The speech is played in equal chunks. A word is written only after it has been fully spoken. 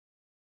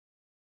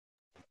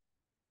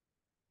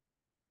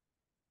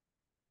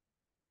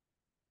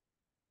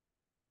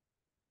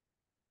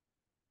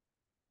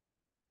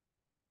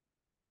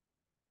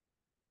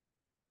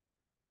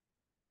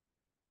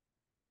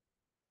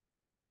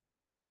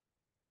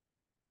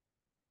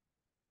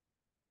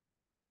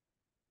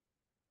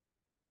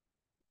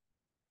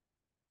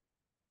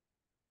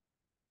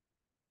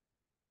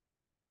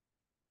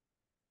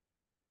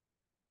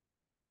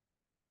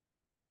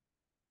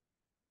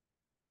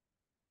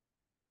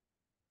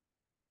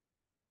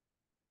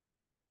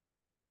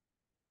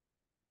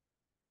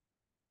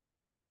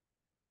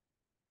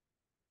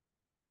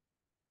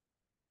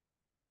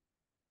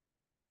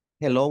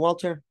Hello,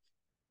 Walter.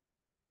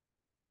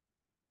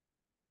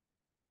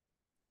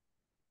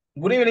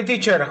 Good evening,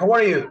 teacher. How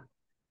are you?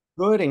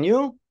 Good, and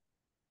you?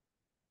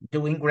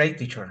 Doing great,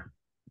 teacher.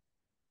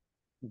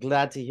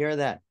 Glad to hear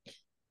that.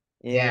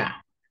 Yeah.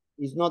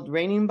 It's not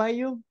raining by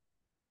you?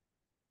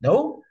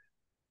 No?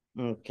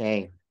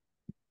 Okay.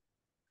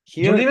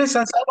 You Here, live in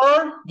San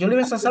Salvador? You live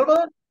in San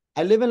Salvador?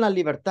 I live in La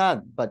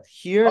Libertad, but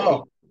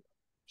Oh,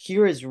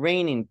 here is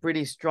raining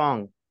pretty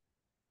strong.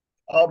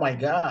 oh my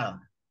God.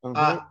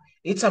 Uh-huh.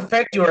 It's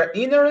affect your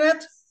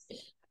internet?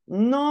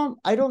 No,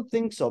 I don't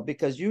think so,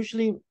 because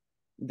usually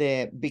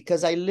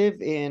because I live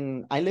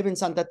in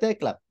Santa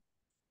Tecla.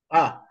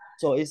 Ah,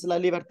 So it's La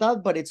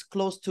Libertad, but it's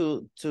close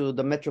to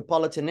the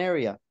metropolitan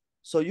area.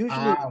 So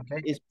usually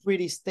okay. it's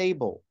pretty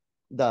stable.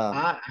 The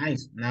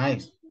Nice,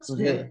 nice. It's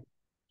Mhm.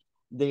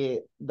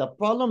 good. The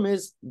problem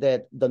is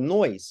that the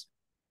noise.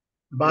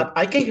 But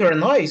I can hear a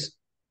noise.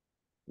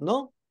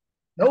 No?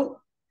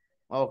 No?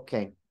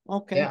 Okay.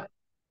 Okay. Yeah.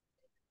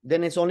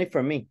 Then it's only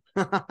for me.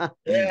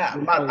 Yeah,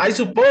 but I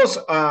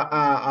suppose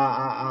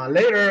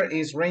later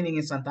is raining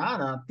in Santa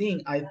Ana.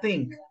 I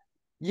think.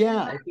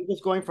 Yeah, I think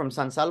it's going from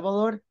San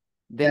Salvador,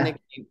 then Yeah.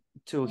 it came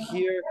to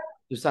here,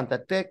 to Santa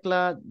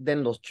Tecla,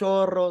 then Los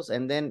Chorros,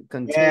 and then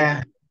continue.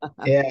 Yeah.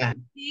 Yeah.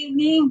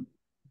 Evening.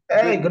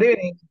 Hey, Good. good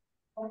evening.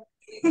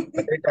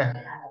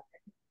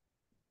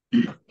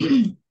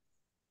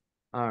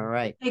 All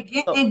right.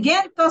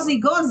 Again,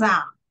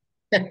 Tosigoza.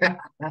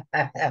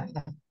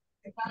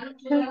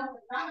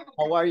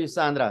 How are you,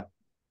 Sandra?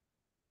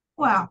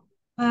 Well,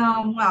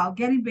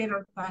 getting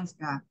better, thanks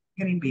God.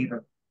 Getting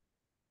better.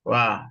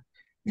 Wow.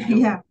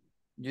 Yeah,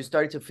 You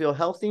started to feel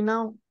healthy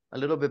now? A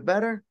little bit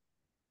better?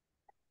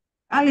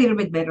 a little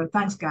bit better,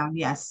 thanks God.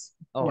 Yes,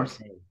 of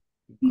course. Okay.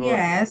 Good.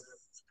 Yes.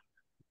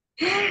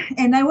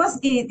 And I was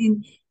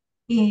in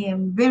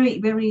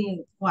very,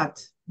 very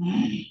what?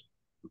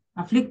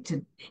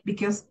 Afflicted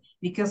because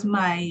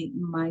my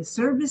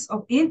service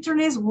of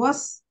internet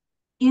was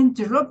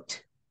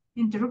interrupted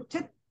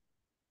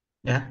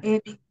Yeah.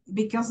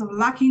 because of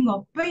lacking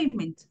of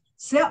payment.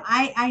 So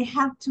I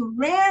had to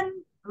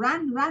run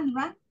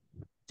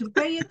to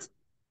pay it.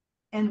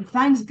 And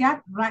thanks God,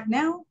 right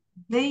now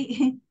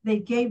they they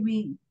gave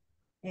me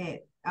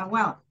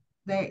well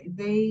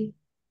they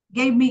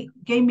gave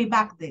me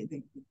back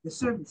the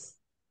service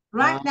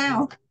right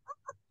now.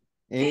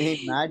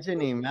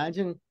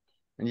 Imagine.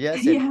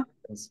 Yes, it Yeah.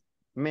 happens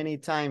many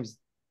times.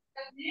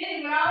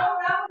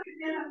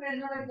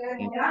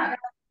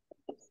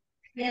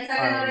 All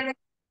right.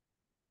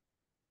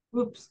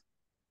 Oops.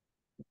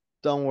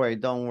 Don't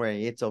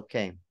worry. It's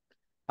okay.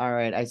 All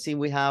right, I see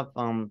we have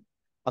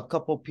a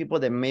couple people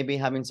that may be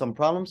having some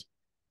problems.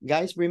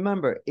 Guys,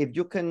 remember, if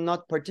you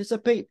cannot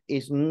participate,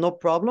 it's no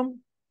problem.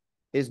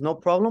 It's no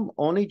problem.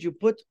 Only you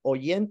put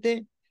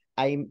oyente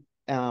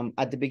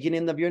at the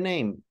beginning of your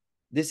name.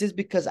 This is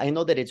because I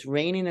know that it's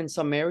raining in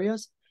some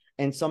areas,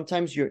 and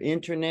sometimes your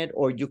internet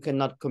or you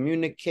cannot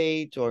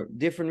communicate or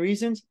different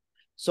reasons.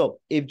 So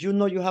if you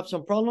know you have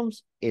some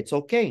problems, it's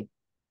okay.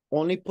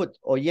 Only put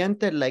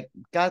oyente like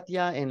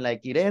Katia and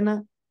like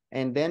Irena,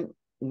 and then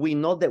we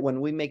know that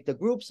when we make the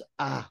groups,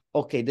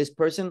 okay, this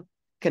person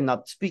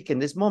cannot speak in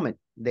this moment.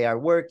 They are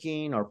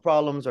working or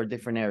problems or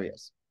different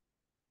areas.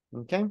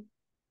 Okay?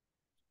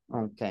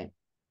 Okay.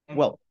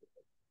 Well,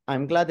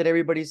 I'm glad that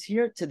everybody's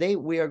here. Today,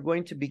 we are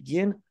going to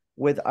begin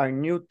with our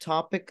new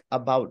topic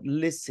about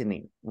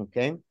listening.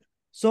 Okay?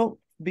 So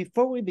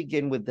before we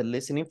begin with the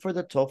listening for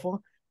the TOEFL,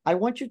 I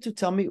want you to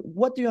tell me,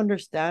 what do you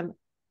understand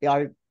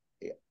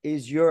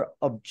is your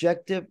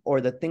objective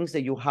or the things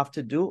that you have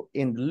to do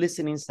in the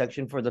listening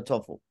section for the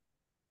TOEFL?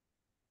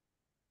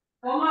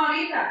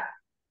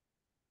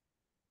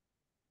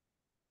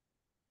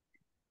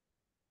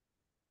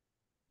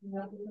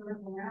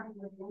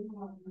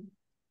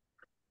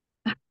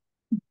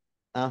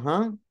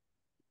 Uh-huh.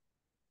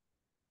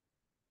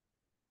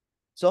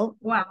 So,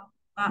 Well,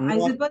 I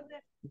no, suppose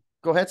that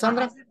go ahead,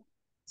 Sandra.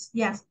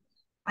 yes,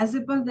 I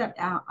suppose that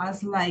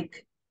as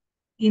like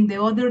in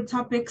the other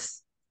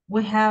topics,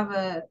 we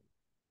have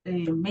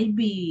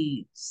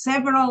maybe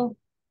several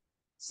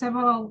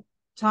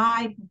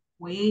type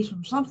ways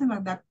or something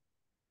like that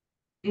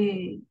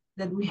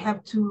that we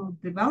have to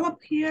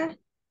develop here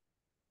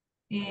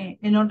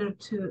in order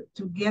to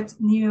get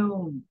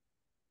new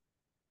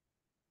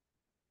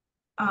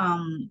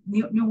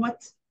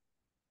what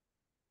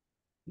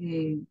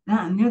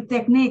new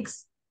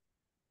techniques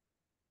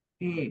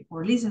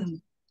for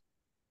listening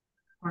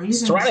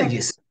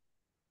Strategies.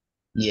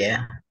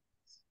 Yeah.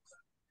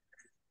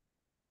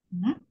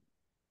 Mhm.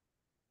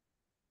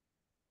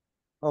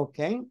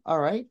 Okay, all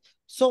right.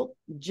 So,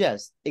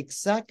 yes,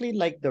 exactly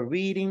like the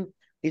reading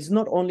is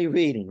not only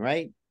reading,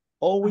 right?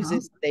 Always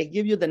is, they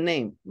give you the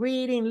name,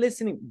 reading,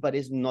 listening, but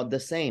it's not the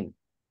same.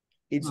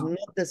 It's No.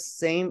 not the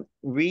same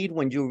read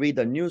when you read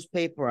a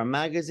newspaper or a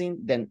magazine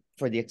than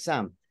for the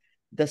exam.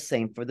 The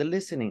same for the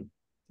listening.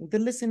 The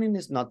listening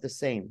is not the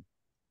same.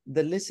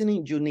 The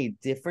listening, you need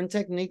different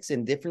techniques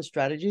and different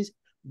strategies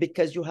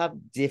because you have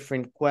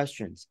different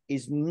questions.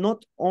 It's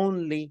not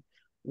only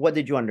what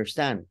did you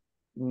understand?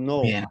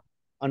 No. Yeah.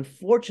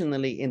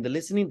 Unfortunately, in the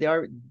listening, there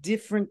are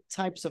different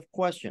types of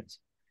questions.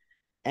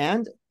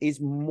 And it's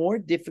more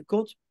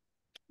difficult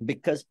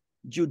because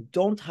you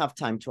don't have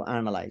time to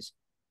analyze.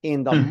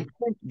 In the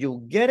moment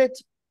you get it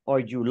or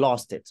you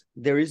lost it.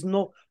 There is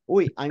no,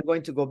 I'm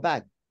going to go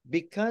back,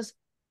 because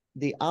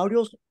the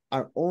audios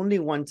are only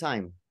one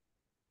time.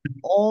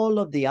 All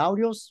of the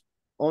audios,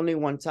 only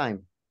one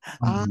time.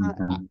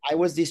 I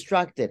was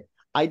distracted.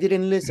 I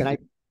didn't listen.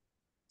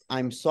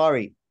 I'm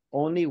sorry,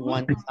 only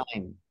one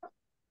time.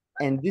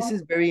 And this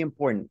is very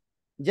important.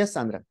 Yes,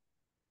 Sandra.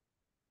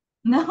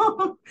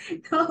 No,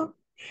 no.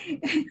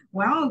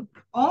 Well,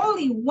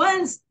 only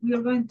once we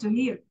are going to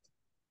hear.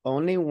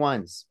 Only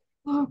once.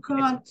 Oh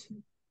God.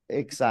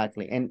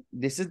 Exactly. And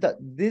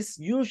this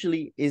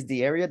usually is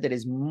the area that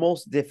is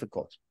most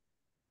difficult,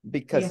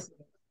 because Yes.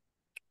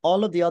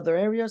 all of the other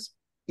areas,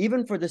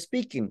 even for the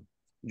speaking,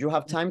 you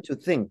have time to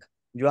think.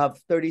 You have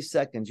 30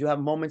 seconds. You have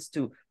moments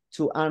to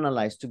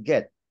analyze, to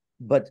get.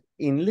 But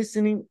in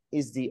listening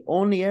is the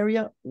only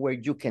area where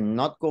you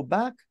cannot go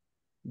back,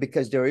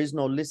 because there is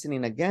no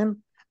listening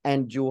again,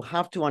 and you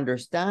have to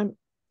understand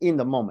in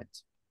the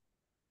moment.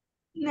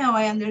 Now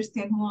I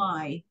understand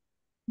why.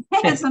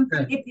 Some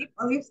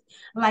people is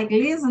like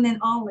listening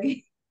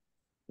only.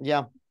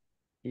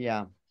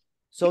 Yeah.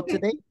 So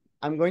today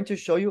I'm going to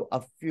show you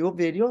a few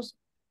videos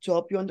to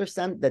help you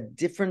understand the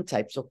different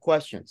types of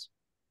questions.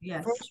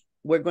 Yes. First,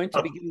 we're going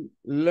to begin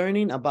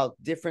learning about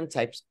different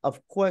types of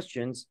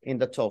questions in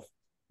the TOEFL.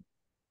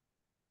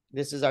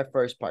 This is our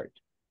first part.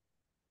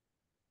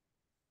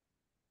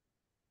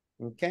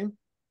 Okay.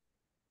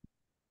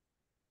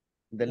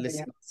 The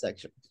listening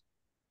section.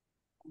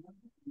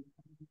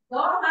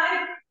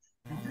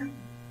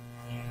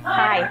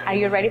 Hi, are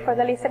you ready for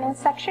the listening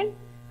section?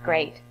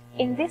 Great.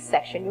 In this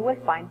section, you will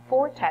find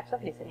 4 types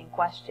of listening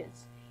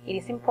questions. It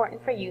is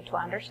important for you to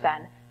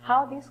understand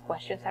how these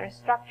questions are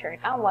structured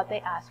and what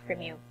they ask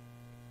from you.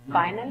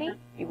 Finally,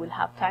 you will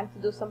have time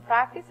to do some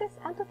practices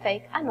and to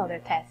take another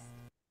test.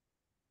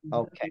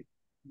 Okay.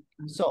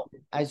 So,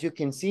 as you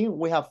can see,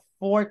 we have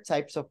 4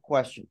 types of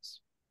questions,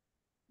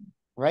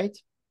 right?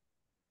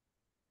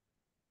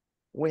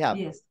 We have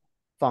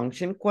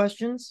function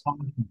questions,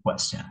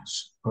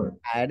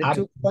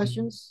 attitude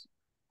questions,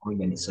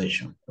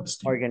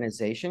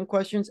 organization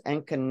questions,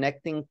 and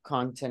connecting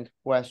content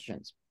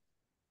questions.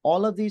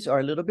 All of these are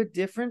a little bit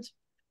different,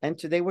 and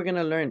today we're going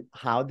to learn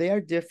how they are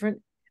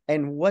different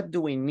and what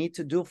do we need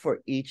to do for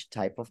each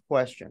type of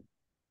question.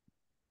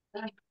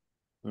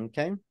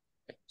 Okay,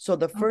 so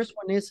the first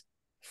one is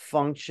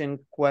function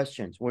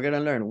questions. We're going to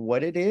learn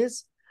what it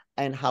is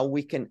and how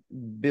we can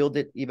build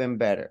it even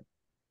better.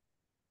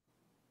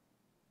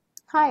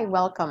 Hi,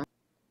 welcome.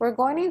 We're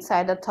going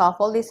inside the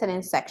TOEFL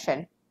listening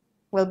section.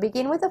 We'll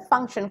begin with the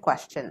function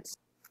questions.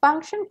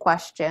 Function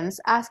questions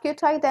ask you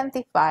to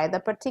identify the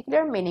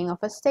particular meaning of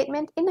a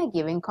statement in a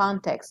given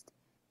context,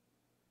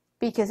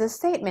 because a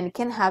statement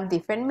can have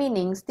different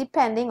meanings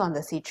depending on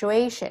the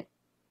situation.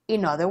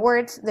 In other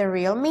words, the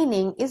real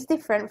meaning is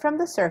different from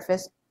the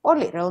surface or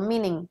literal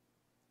meaning.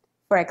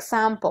 For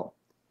example,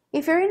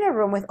 if you're in a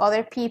room with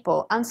other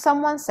people and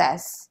someone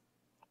says,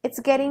 "It's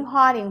getting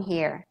hot in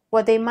here,"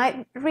 what they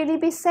might really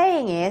be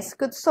saying is,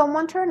 "Could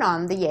someone turn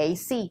on the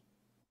AC?"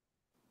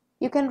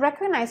 You can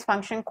recognize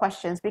function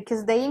questions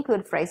because they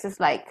include phrases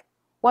like,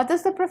 "What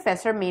does the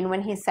professor mean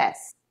when he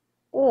says?"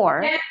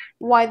 Or,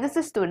 "Why does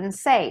the student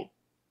say?"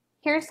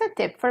 Here's a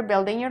tip for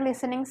building your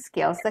listening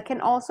skills that can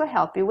also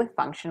help you with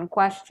function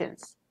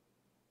questions.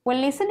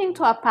 When listening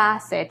to a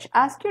passage,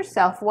 ask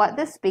yourself what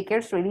the speaker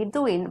is really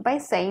doing by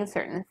saying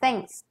certain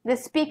things. The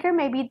speaker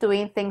may be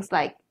doing things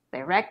like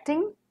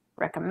directing,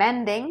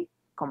 recommending,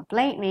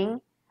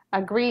 complaining,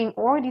 agreeing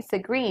or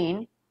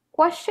disagreeing,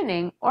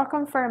 questioning, or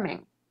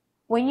confirming.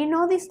 When you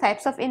know these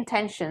types of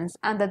intentions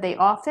and that they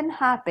often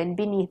happen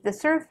beneath the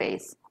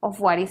surface of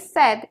what is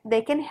said,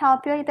 they can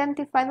help you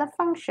identify the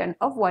function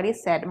of what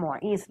is said more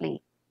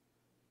easily.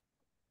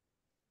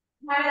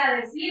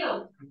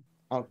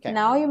 Okay.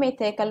 Now you may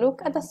take a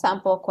look at the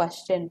sample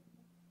question.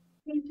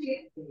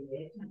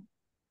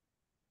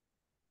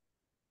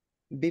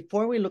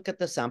 Before we look at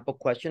the sample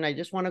question, I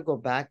just want to go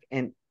back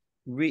and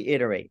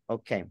reiterate.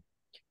 Okay.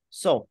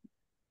 So,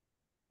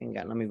 hang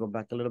on, let me go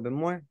back a little bit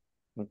more.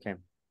 Okay.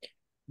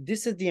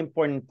 This is the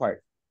important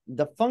part.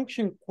 The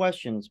function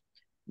questions,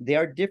 they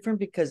are different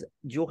because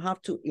you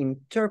have to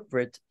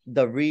interpret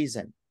the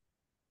reason.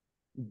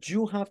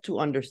 You have to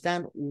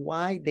understand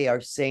why they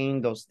are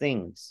saying those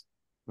things.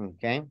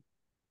 Okay.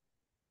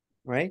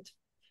 Right?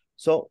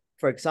 So,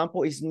 for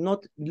example, it's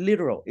not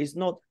literal. It's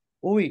not,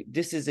 "Oh,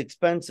 this is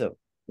expensive."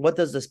 What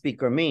does the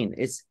speaker mean?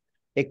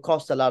 It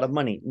costs a lot of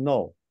money.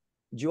 No.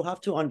 You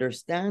have to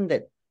understand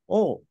that,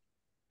 oh,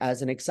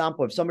 as an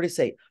example, if somebody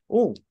say,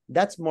 "Oh,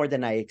 that's more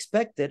than I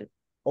expected,"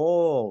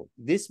 oh,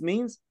 this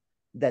means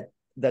that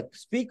the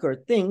speaker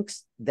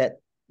thinks that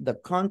the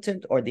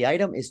content or the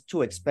item is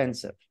too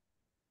expensive.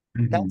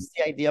 That's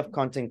the idea of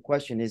content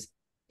question, is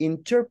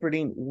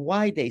interpreting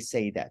why they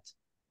say that.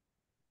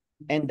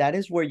 And that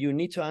is where you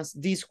need to ask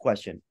this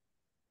question.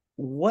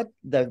 what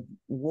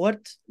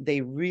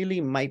they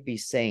really might be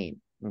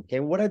saying. Okay,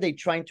 what are they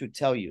trying to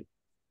tell you?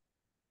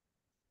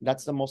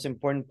 That's the most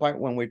important part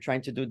when we're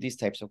trying to do these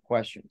types of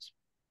questions.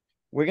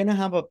 We're gonna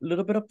have a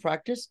little bit of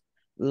practice,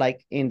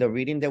 like in the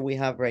reading that we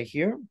have right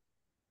here.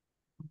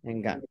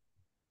 Hang on.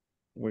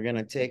 We're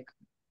gonna take,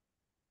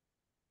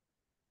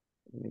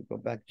 let me go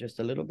back just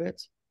a little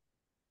bit.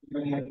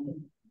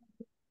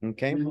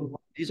 Okay,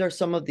 these are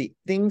some of the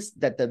things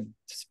that the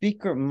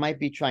speaker might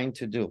be trying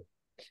to do.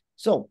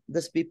 So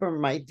the speaker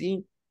might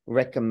be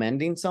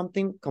recommending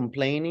something,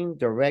 complaining,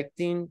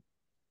 directing,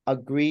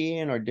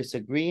 agreeing or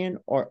disagreeing,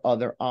 or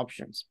other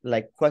options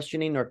like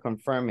questioning or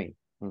confirming.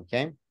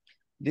 Okay,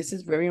 this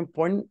is very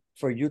important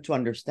for you to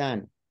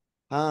understand.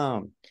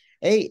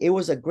 Hey, it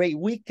was a great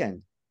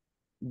weekend.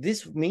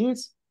 This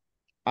means,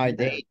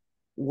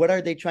 what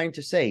are they trying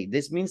to say?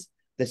 This means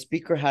the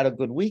speaker had a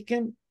good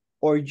weekend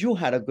or you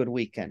had a good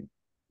weekend,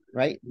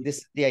 right? This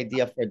is the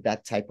idea for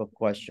that type of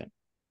question.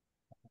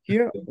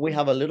 Here we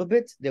have a little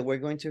bit that we're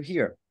going to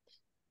hear.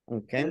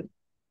 Okay,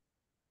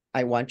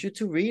 I want you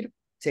to read,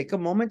 take a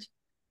moment.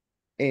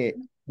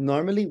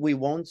 Normally we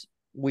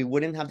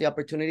wouldn't have the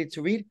opportunity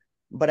to read,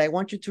 but I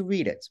want you to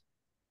read it.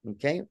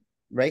 Okay,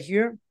 right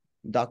here,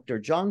 Dr.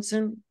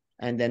 Johnson,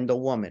 and then the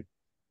woman.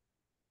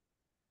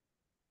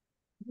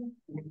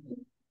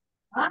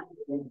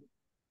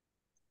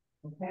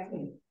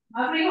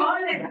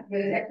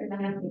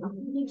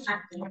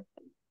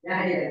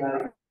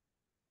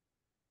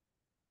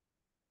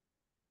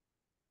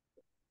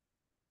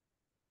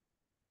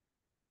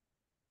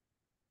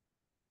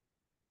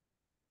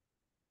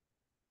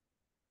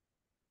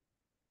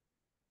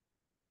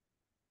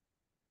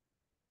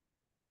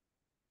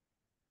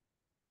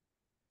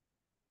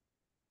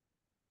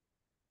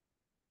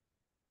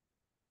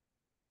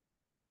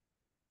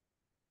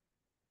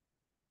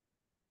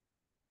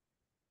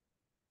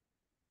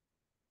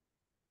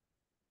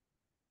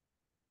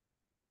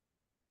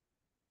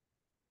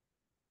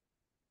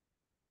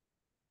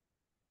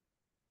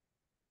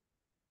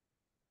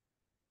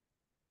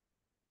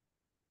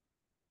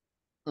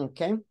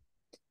 Okay,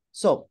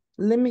 so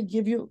let me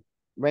give you,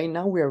 right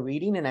now we are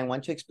reading and I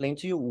want to explain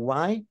to you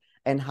why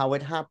and how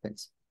it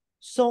happens.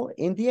 So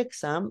in the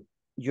exam,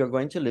 you're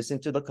going to listen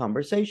to the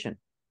conversation.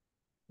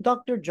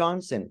 Dr.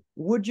 Johnson,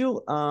 would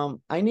you,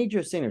 I need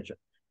your signature.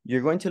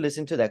 You're going to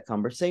listen to that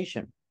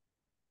conversation.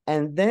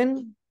 And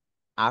then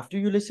after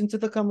you listen to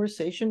the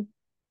conversation,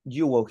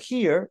 you will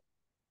hear,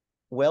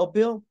 well,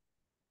 Bill,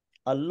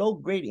 a low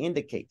grade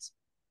indicates.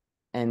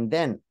 And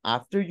then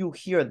after you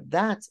hear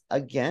that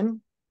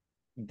again,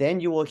 then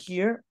you will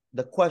hear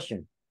the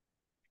question.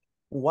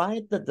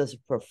 What does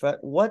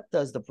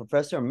the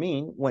professor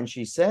mean when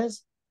she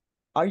says,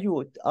 are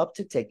you up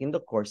to taking the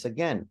course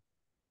again?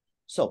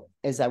 So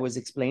as I was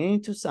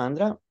explaining to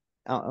Sandra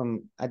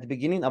at the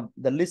beginning of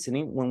the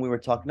listening, when we were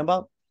talking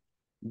about,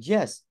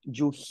 yes,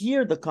 you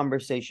hear the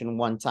conversation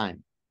one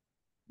time,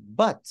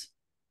 but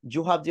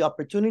you have the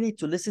opportunity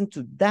to listen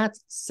to that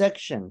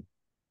section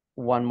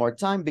one more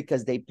time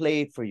because they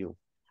play it for you.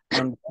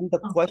 And then the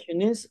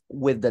question is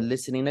with the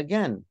listening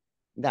again,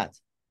 that.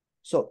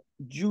 So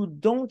you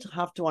don't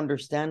have to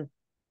understand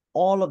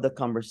all of the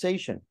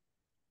conversation,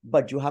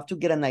 but you have to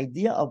get an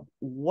idea of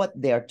what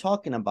they are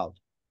talking about,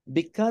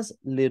 because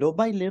little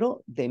by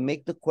little, they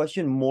make the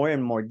question more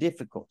and more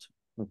difficult,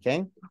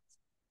 okay?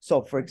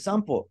 So for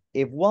example,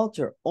 if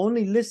Walter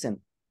only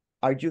listened,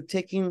 are you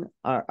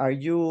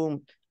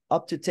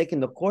up to taking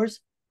the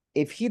course?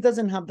 If he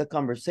doesn't have the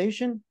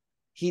conversation,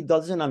 he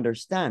doesn't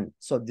understand.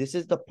 So this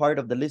is the part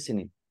of the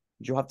listening.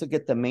 You have to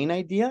get the main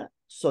idea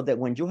so that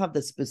when you have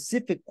the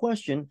specific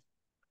question,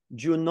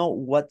 you know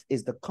what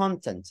is the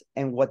content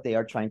and what they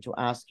are trying to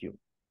ask you.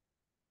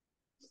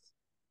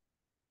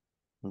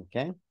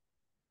 Okay.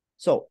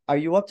 So are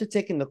you up to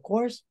taking the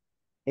course?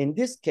 In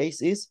this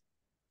case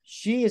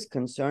she is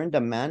concerned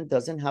the man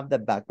doesn't have the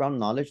background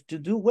knowledge to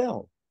do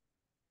well.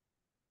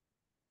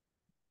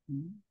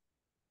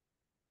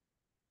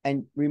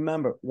 And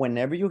remember,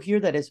 whenever you hear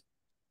that is,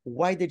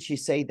 why did she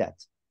say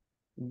that?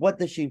 What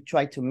does she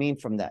try to mean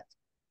from that?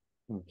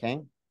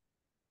 Okay.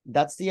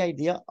 That's the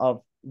idea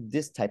of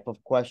this type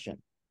of question.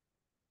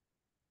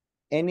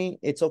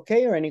 It's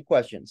okay, or any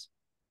questions?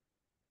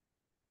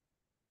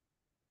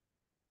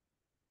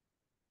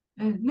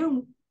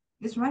 No,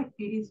 it's right.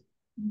 It is.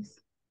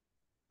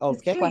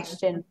 Okay.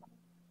 Question.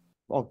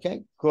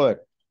 Okay, good.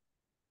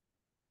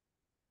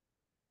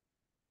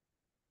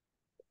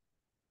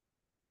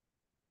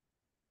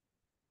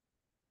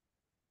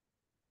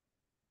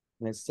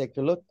 Let's take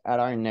a look at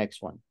our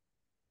next one.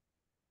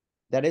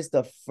 That is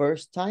the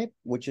first type,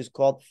 which is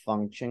called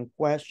function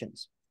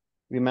questions.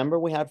 Remember,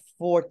 we had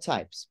 4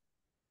 types.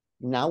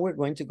 Now we're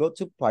going to go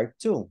to part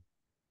 2,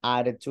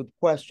 attitude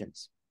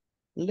questions.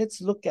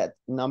 Let's look at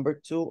number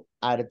 2,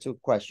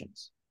 attitude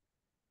questions.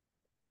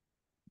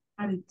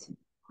 Attitude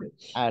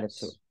questions.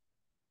 Attitude.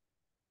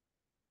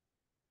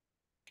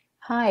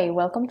 Hi,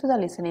 welcome to the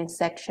listening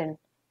section,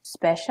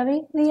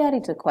 especially the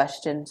attitude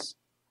questions.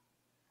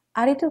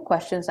 Attitude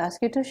questions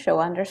ask you to show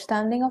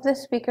understanding of the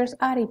speaker's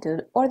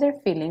attitude or their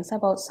feelings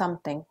about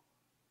something.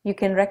 You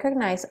can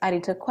recognize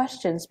attitude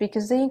questions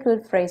because they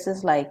include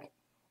phrases like,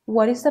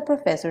 what is the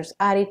professor's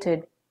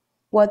attitude?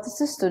 What does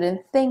the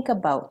student think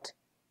about?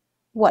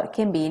 What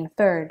can be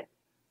inferred?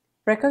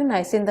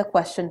 Recognizing the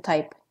question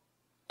type.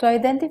 To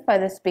identify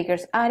the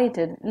speaker's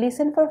attitude,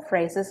 listen for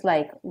phrases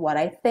like what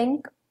I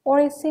think or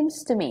it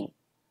seems to me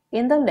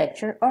in the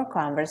lecture or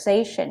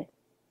conversation.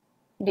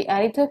 The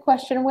attitude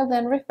question will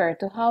then refer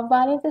to how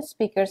valid the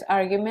speaker's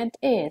argument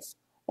is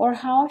or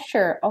how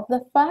sure of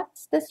the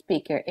facts the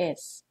speaker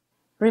is.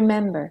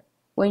 Remember,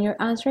 when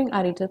you're answering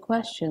attitude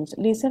questions,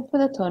 listen for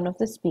the tone of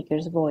the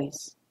speaker's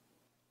voice.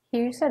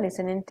 Here's a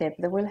listening tip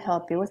that will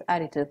help you with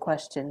attitude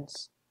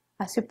questions.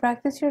 As you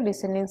practice your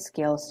listening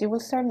skills, you will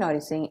start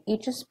noticing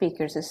each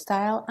speaker's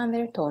style and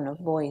their tone of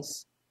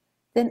voice.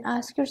 Then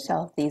ask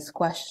yourself these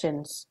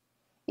questions.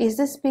 Is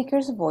the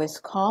speaker's voice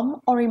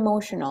calm or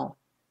emotional?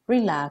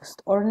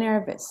 Relaxed or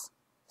nervous?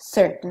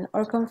 Certain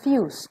or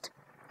confused?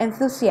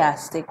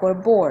 Enthusiastic or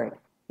bored?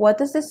 What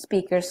does the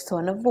speaker's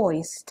tone of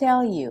voice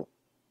tell you?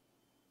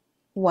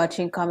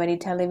 Watching comedy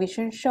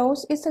television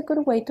shows is a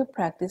good way to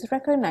practice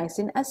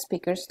recognizing a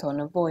speaker's tone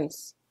of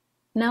voice.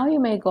 Now you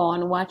may go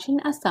on watching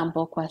a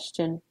sample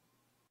question.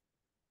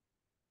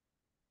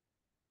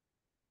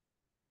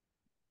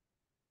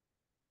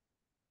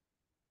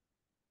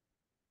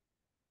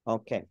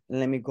 Okay,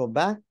 let me go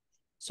back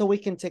so we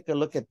can take a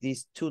look at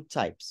these two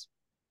types.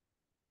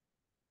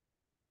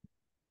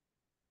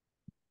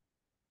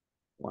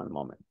 One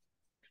moment.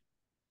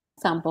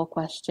 Sample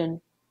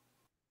question.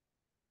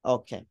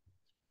 Okay,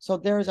 so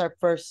there's our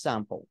first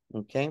sample,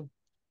 okay?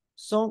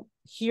 So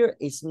here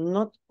is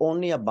not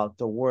only about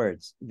the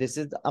words. This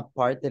is a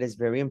part that is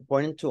very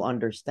important to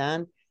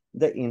understand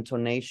the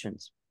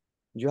intonations.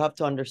 You have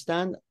to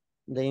understand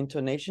the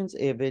intonations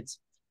if it's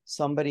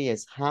somebody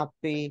is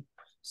happy,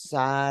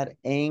 sad,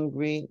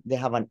 angry, they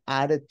have an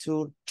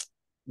attitude.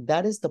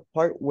 That is the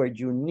part where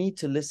you need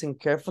to listen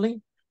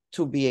carefully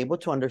to be able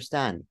to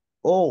understand.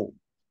 Oh,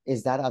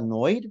 is that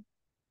annoyed?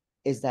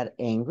 Is that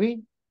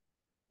angry?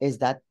 Is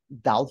that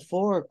doubtful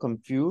or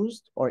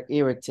confused or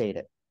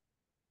irritated?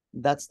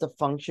 That's the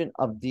function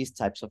of these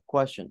types of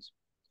questions.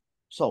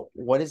 So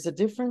what is the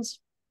difference?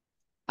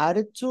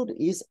 Attitude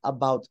is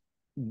about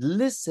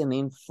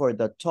listening for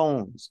the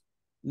tones,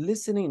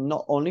 listening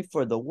not only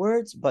for the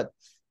words, but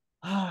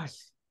why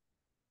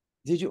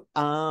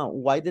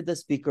did the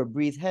speaker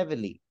breathe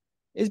heavily?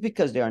 It's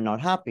because they are not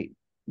happy.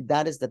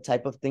 That is the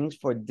type of things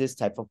for this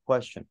type of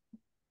question.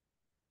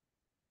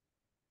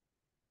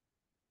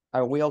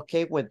 Are we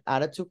okay with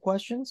attitude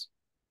questions?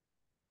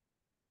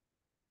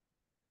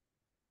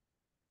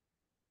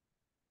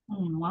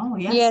 Wow,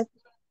 yes. Yes.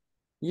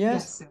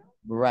 Yes. Yes.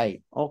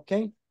 Right.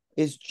 Okay.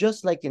 It's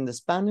just like in the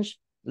Spanish,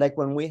 like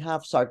when we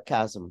have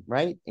sarcasm,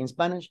 right? In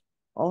Spanish,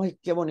 oh,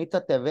 qué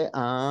bonita te ve.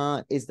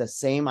 It's the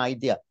same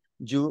idea.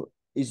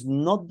 It's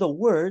not the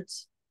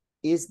words,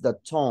 it's the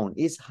tone,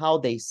 it's how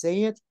they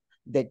say it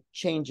that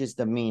changes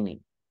the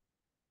meaning.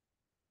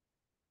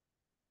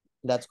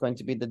 That's going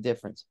to be the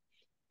difference.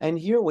 And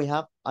here we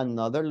have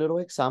another little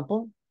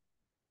example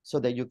so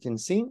that you can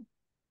see.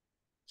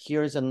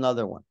 Here's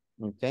another one,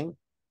 okay?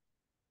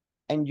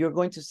 And you're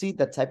going to see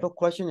the type of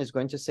question is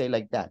going to say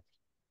like that.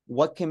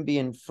 What can be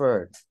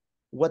inferred?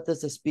 What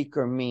does the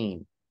speaker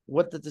mean?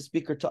 What does the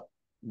speaker talk?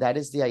 That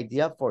is the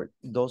idea for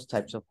those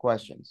types of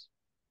questions.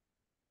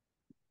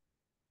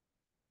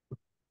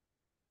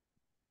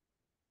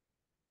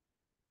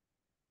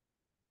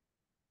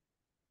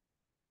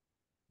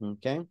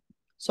 Okay,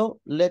 so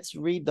let's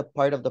read the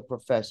part of the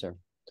professor.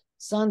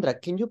 Sandra,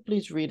 can you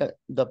please read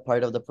the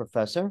part of the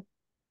professor?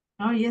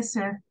 Oh, yes,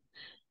 sir.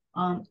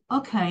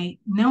 Okay,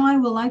 now I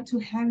would like to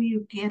have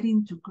you get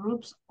into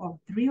groups of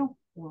 3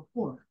 or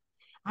 4.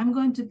 I'm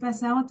going to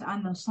pass out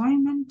an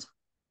assignment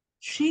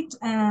sheet,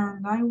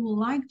 and I would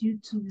like you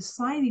to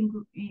decide in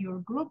your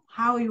group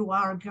how you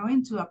are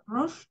going to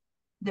approach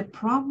the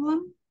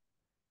problem.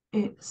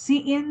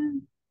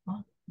 Seen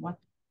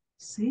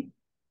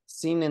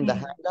Seen in the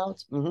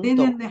handout? Then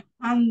in the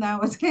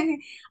handout,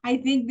 I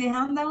think the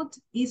handout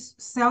is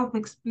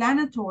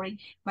self-explanatory,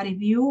 but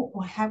if you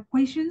have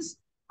questions,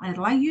 I'd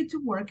like you to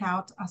work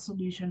out a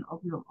solution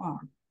of your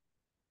own.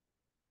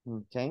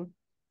 Okay,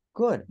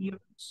 good.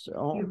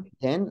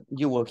 Then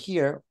you will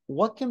hear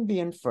what can be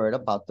inferred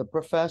about the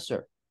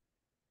professor.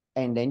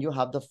 And then you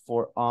have the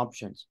 4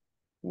 options.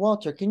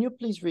 Walter, can you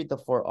please read the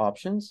 4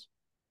 options?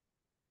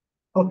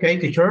 Okay,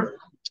 teacher.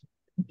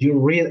 You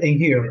read in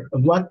here.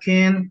 What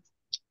can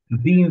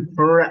be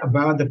inferred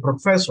about the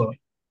professor?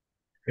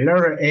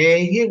 Letter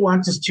A, he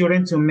wants a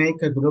student to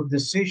make a group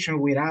decision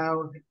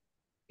without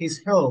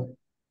his help.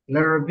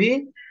 Letter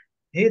B,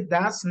 he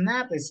does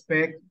not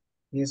expect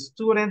his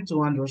student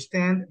to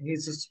understand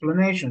his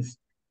explanations.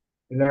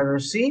 Letter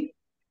C,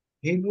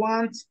 he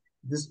wants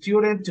the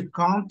student to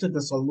come to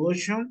the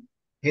solution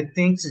he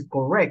thinks is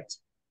correct.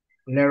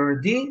 Letter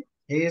D,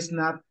 he is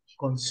not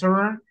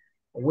concerned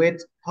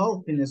with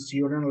helping the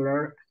student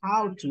learn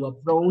how to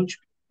approach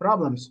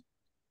problems.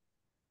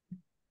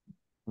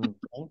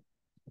 Okay.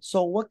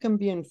 So what can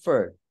be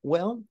inferred?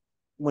 Well,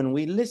 when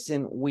we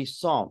listen, we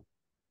saw.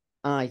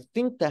 I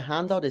think the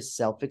handout is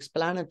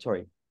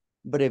self-explanatory,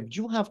 but if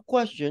you have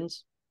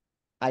questions,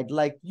 I'd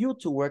like you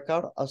to work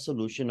out a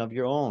solution of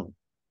your own.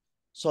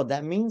 So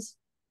that means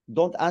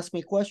don't ask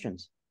me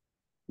questions.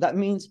 That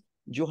means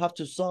you have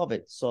to solve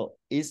it. So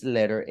it's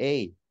letter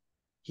A.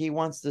 He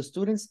wants the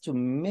students to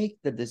make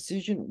the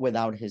decision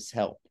without his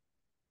help.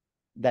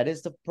 That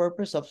is the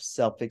purpose of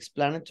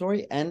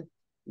self-explanatory and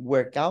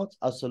work out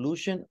a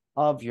solution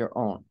of your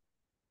own.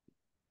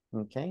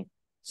 Okay,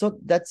 so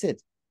that's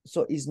it.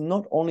 So it's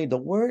not only the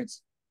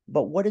words,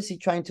 but what is he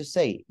trying to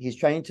say? He's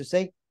trying to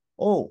say,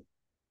 oh,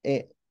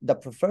 the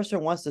professor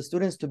wants the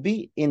students to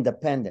be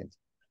independent.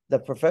 The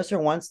professor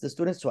wants the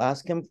students to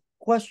ask him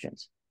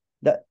questions.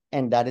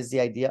 And that is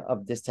the idea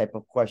of this type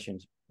of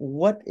questions.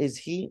 What is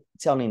he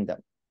telling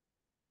them?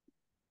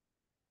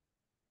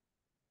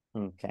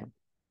 Okay,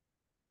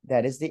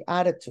 that is the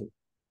attitude.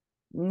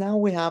 Now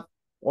we have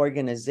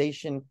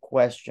organization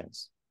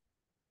questions.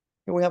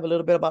 Here we have a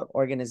little bit about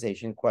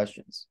organization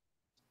questions.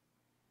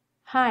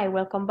 Hi,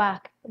 welcome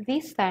back.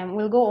 This time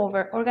we'll go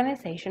over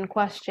organization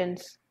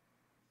questions.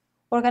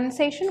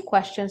 Organization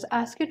questions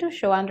ask you to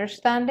show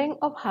understanding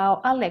of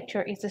how a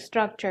lecture is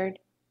structured.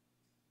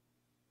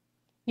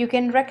 You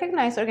can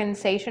recognize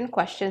organization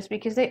questions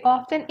because they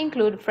often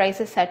include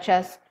phrases such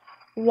as,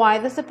 why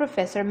does the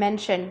professor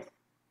mention?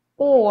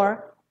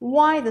 Or,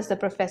 why does the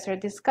professor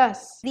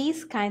discuss?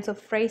 These kinds of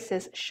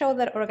phrases show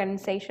that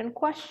organization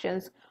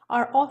questions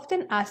are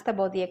often asked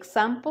about the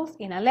examples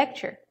in a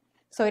lecture,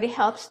 so it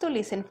helps to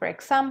listen for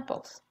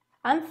examples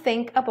and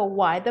think about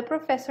why the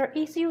professor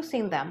is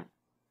using them.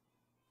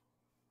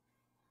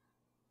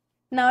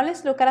 Now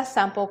let's look at a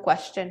sample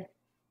question.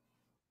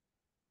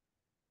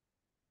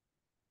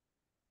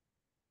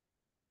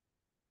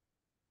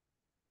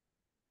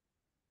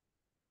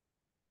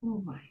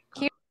 Oh my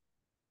God.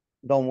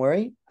 Don't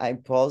worry, I'm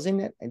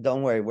pausing it. And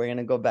don't worry, we're going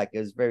to go back.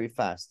 It's very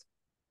fast.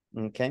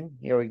 Okay,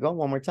 here we go.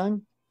 One more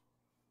time.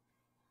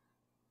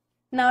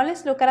 Now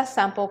let's look at a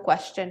sample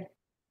question.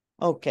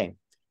 Okay,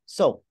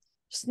 so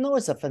snow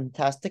is a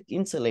fantastic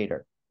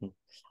insulator.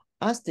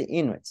 Ask the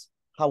Inuits.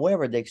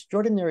 However, the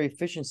extraordinary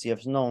efficiency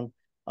of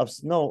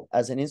snow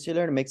as an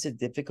insulator makes it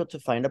difficult to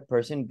find a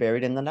person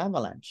buried in an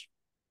avalanche.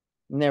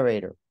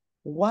 Narrator,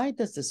 why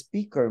does the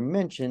speaker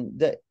mention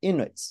the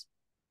Inuits?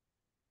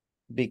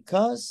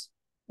 Because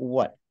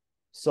what?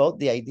 So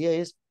the idea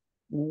is,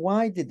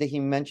 why did he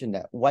mention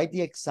that? Why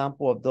the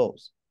example of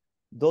those?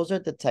 Those are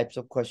the types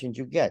of questions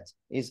you get.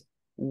 Is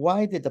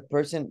why did the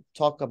person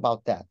talk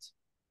about that?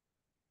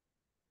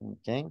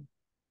 Okay.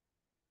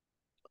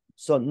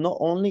 So not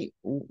only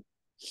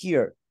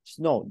here,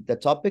 snow, the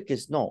topic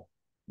is snow,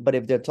 but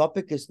if the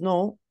topic is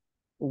snow,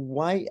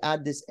 why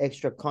add this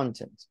extra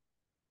content?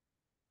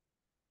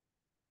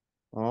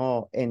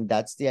 Oh, and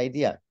that's the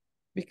idea.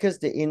 Because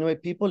the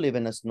Inuit people live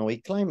in a snowy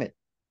climate.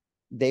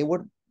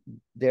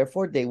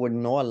 Therefore, they would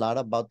know a lot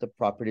about the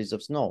properties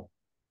of snow.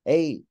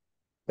 Hey,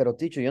 pero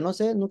teacher, yo no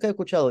sé, nunca he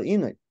escuchado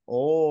Inuit.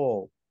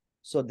 Oh,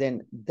 so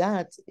then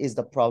that is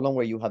the problem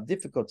where you have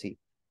difficulty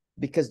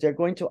because they're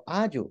going to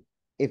add you.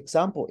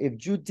 Example,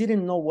 if you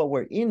didn't know what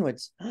were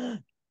Inuits,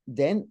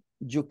 then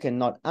you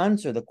cannot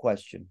answer the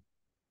question.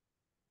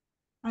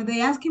 Are they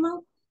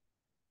Eskimo?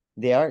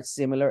 They are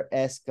similar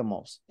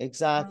Eskimos.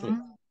 Exactly.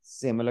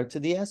 Similar to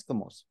the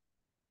Eskimos.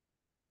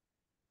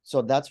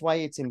 So that's why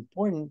it's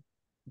important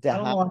to I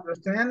don't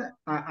understand.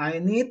 I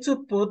need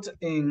to put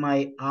in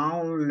my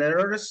own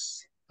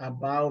letters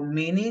about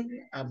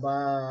meaning,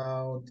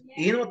 about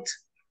Inuit.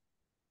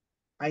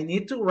 I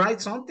need to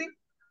write something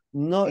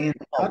in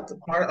that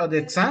part of the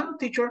exam,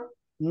 teacher.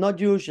 Not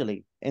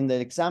usually. In the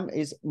exam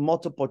is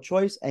multiple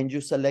choice and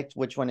you select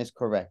which one is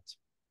correct.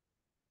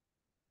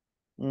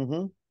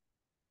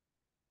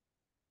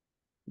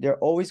 They're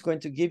always going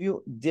to give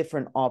you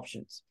different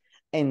options.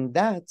 And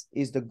that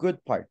is the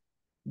good part.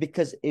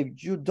 Because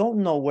if you don't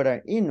know what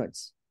are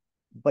Inuits,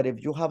 but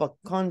if you have a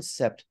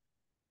concept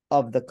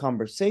of the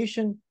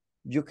conversation,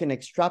 you can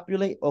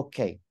extrapolate,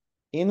 okay,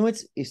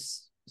 Inuits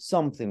is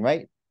something,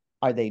 right?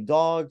 Are they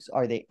dogs?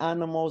 Are they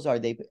animals?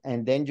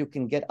 And then you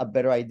can get a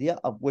better idea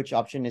of which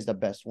option is the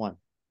best one.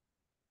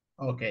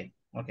 Okay.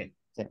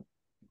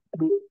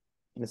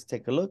 Let's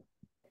take a look.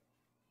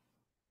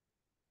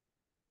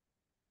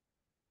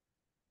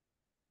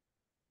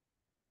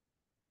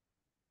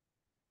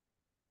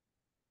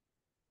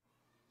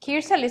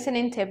 Here's a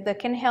listening tip that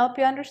can help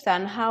you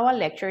understand how a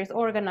lecture is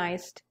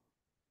organized.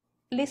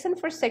 Listen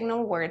for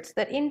signal words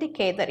that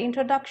indicate that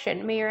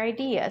introduction, main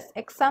ideas,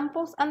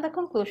 examples, and the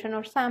conclusion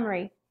or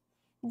summary.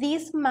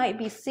 These might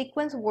be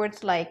sequence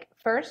words like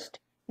first,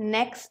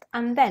 next,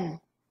 and then,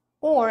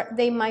 or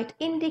they might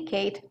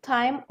indicate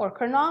time or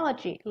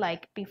chronology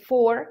like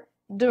before,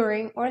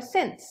 during, or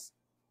since,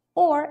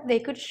 or they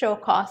could show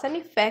cause and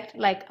effect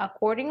like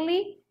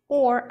accordingly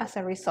or as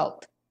a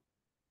result.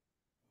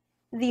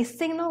 These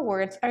signal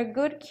words are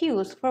good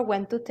cues for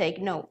when to take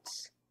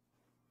notes.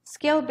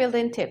 Skill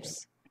building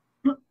tips.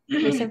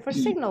 Listen for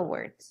signal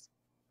words.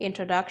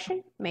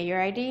 Introduction,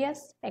 major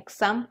ideas,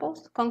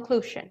 examples,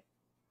 conclusion.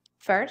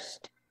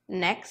 First,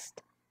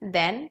 next,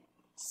 then,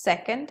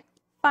 second,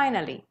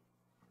 finally.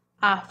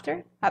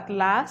 After, at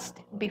last,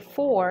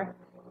 before,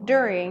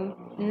 during,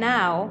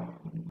 now,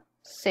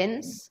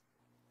 since,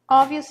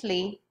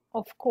 obviously,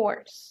 of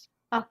course,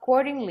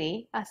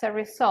 accordingly, as a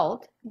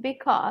result,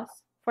 because,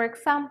 for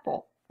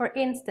example, for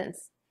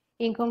instance,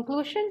 in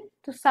conclusion,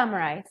 to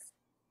summarize.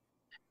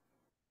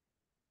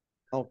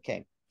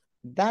 Okay,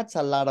 that's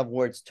a lot of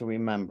words to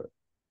remember.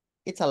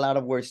 It's a lot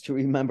of words to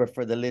remember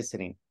for the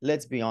listening.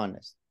 Let's be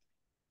honest.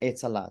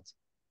 It's a lot.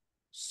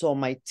 So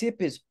my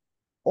tip is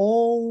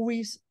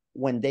always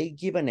when they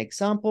give an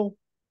example,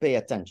 pay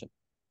attention.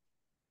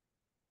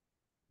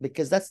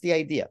 Because that's the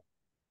idea.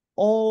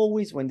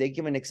 Always when they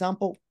give an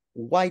example,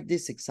 why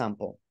this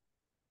example?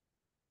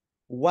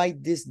 Why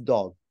this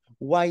dog?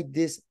 Why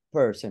this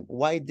person?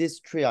 Why this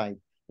tribe?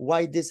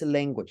 Why this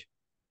language?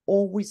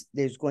 Always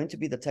there's going to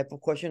be the type of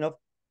question of,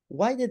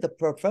 why did the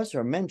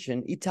professor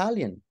mention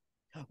Italian?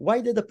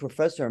 Why did the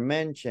professor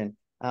mention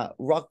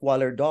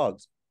Rottweiler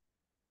dogs?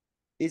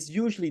 It's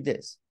usually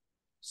this.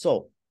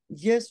 So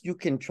yes, you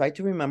can try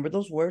to remember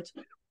those words,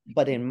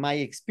 but in my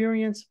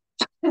experience,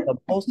 the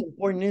most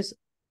important is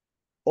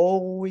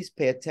always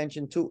pay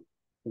attention to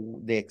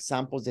the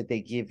examples that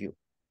they give you.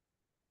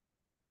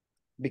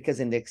 Because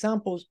in the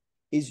examples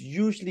is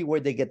usually where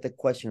they get the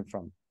question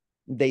from.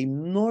 They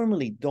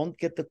normally don't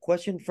get the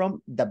question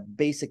from the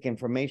basic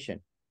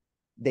information.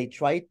 They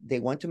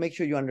want to make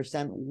sure you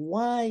understand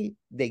why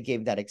they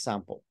gave that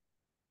example.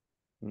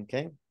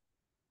 Okay.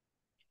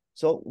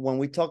 So when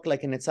we talk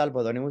like in El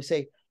Salvador and we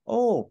say,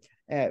 oh,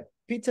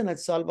 pizza in El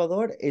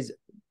Salvador is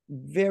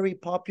very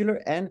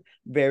popular and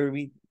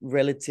very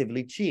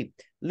relatively cheap.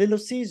 Little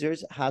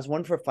Caesars has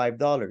one for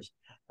 $5.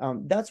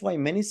 That's why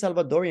many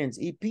Salvadorians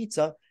eat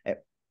pizza.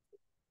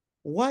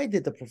 Why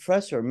did the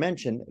professor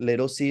mention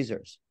Little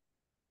Caesars?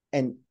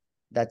 And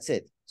that's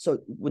it. So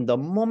when the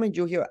moment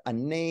you hear a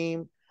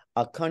name,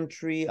 a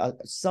country,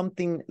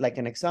 something like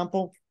an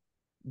example,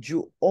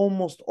 you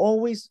almost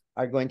always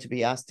are going to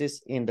be asked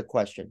this in the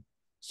question.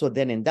 So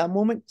then in that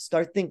moment,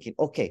 start thinking,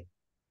 okay,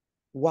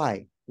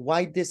 why?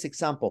 Why this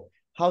example?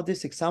 How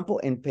this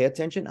example, and pay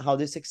attention how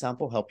this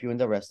example help you in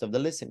the rest of the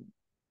listening.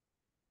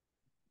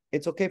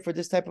 It's okay for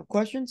this type of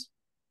questions?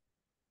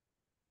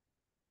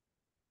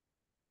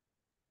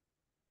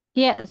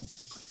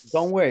 Yes.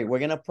 Don't worry, we're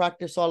going to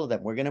practice all of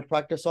them. We're going to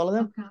practice all of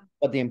them. Okay.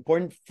 But the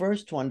important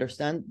first to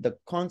understand the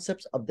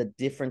concepts of the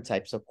different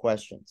types of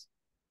questions.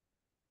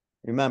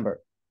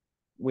 Remember,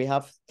 we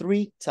have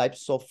 3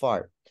 types so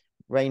far.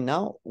 Right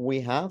now,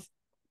 we have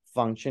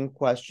function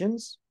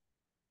questions.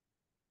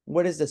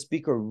 What is the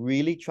speaker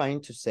really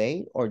trying to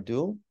say or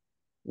do?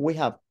 We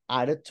have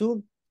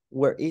attitude,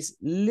 where is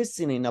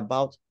listening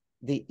about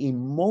the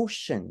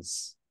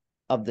emotions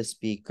of the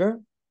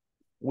speaker.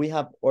 We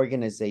have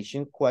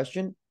organization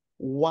question,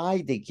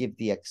 why they give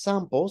the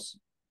examples.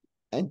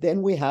 And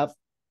then we have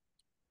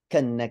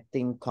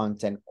connecting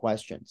content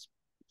questions.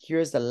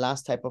 Here's the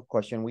last type of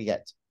question we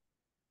get.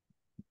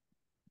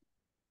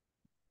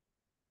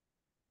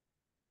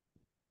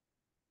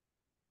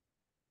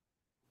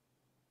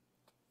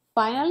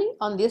 Finally,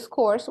 on this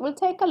course, we'll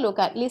take a look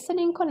at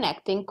listening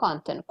connecting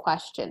content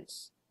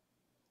questions.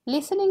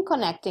 Listening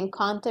connecting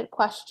content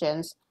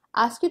questions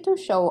ask you to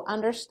show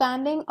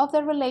understanding of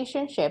the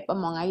relationship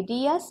among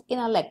ideas in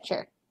a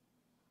lecture.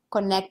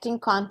 Connecting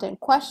content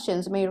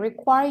questions may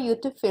require you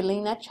to fill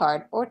in a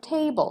chart or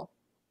table.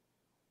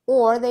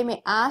 Or they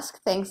may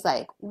ask things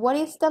like, what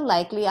is the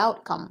likely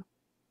outcome?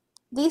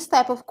 These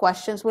type of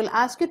questions will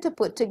ask you to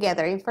put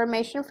together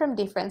information from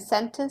different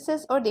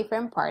sentences or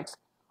different parts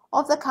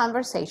of the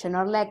conversation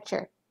or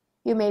lecture.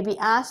 You may be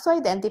asked to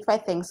identify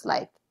things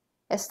like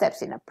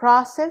steps in a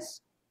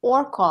process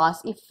or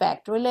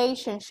cause-effect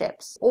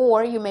relationships.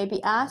 Or you may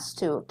be asked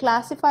to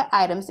classify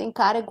items in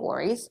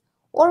categories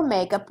or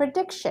make a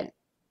prediction.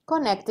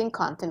 Connecting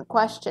content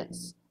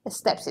questions,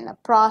 steps in a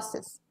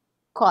process,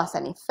 cause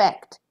and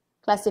effect,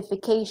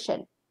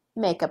 classification,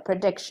 make a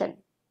prediction.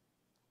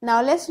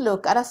 Now let's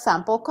look at a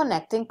sample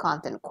connecting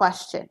content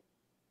question.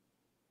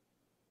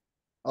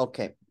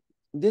 Okay,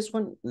 this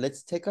one,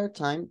 let's take our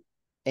time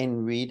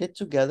and read it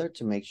together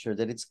to make sure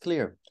that it's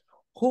clear.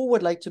 Who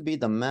would like to be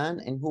the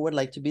man and who would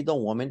like to be the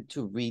woman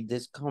to read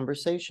this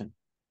conversation?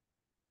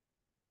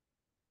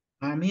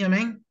 Me,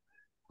 man.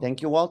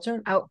 Thank you,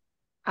 Walter.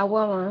 A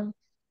woman.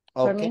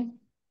 For Okay, me.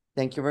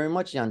 thank you very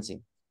much,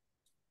 Yancy.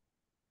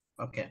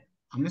 Okay,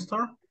 I'm gonna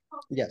start.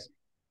 Yes.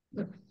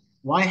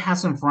 Why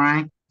hasn't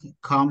Frank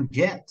come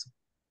yet?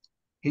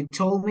 He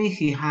told me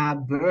he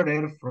had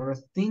better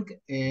first thing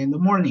in the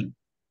morning.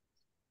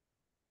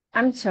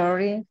 I'm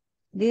sorry.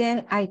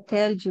 Didn't I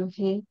tell you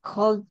he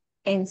called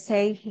and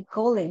said he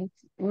couldn't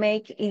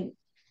make it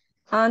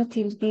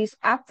until this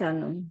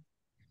afternoon?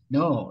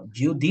 No,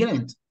 you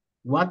didn't.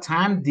 What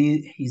time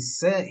did he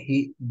say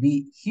he'd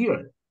be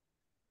here?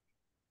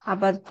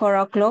 About 4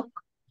 o'clock?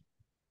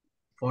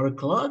 4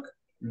 o'clock?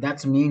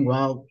 That's mean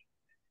we'll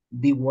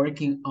be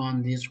working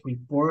on this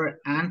report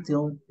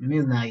until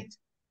midnight.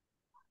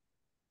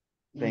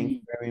 Thank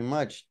you very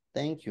much.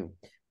 Thank you.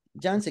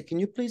 Janse, can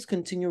you please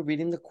continue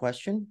reading the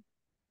question?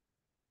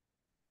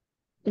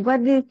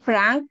 What did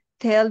Frank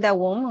tell the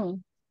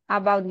woman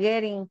about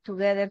getting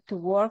together to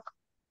work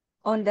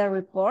on the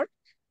report?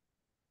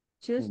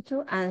 Choose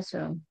to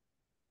answer.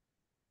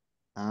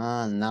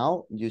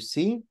 Now you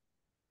see,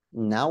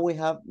 now we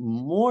have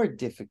more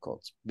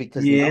difficult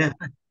because Yeah.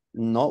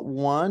 not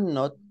one,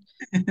 not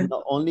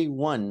only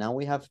one. Now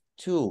we have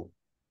two.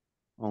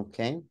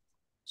 Okay.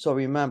 So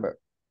remember,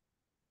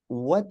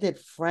 what did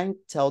Frank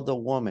tell the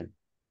woman?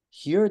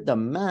 Here, the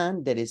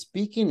man that is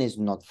speaking is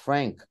not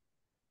Frank.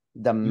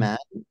 The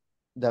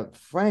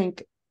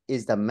Frank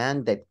is the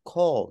man that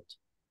called.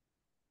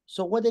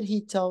 So what did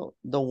he tell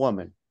the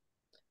woman?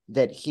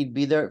 That he'd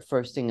be there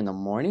first thing in the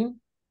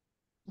morning?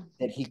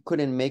 That he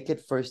couldn't make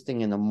it first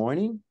thing in the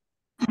morning?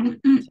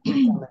 In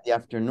the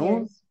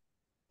afternoon? Yes.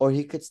 Or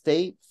he could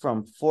stay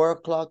from 4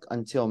 o'clock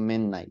until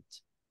midnight?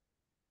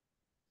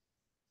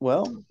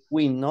 Well,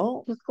 we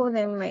know. He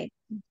couldn't make.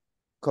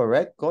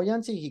 Correct, go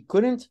Yancy, he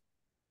couldn't?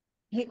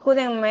 He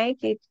couldn't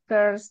make it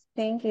first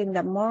thing in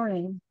the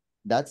morning.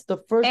 That's the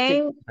first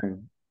thing.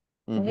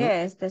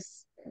 Yes,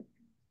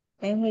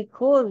 and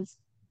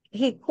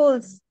he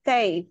could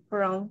stay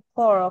from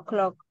 4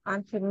 o'clock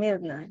until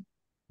midnight.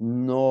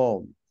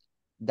 No,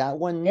 that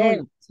one, no,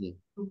 Yancy.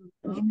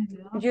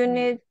 You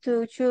need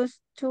to choose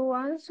two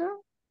answers?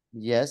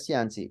 Yes,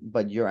 Yancy,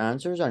 but your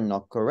answers are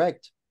not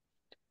correct.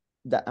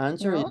 The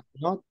answer is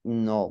not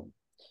no,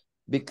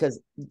 because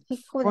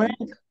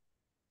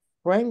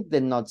Frank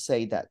did not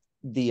say that.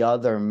 The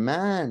other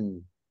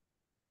man.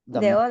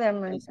 The other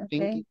man,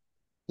 okay.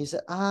 He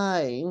said,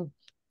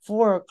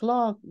 4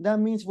 o'clock, that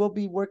means we'll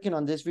be working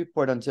on this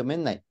report until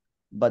midnight.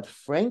 But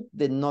Frank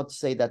did not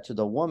say that to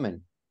the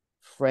woman.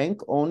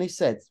 Frank only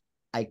said,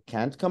 I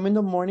can't come in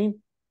the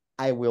morning.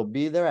 I will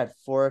be there at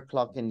 4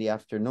 o'clock in the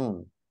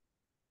afternoon.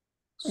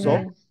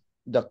 So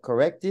the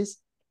correct is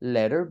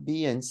letter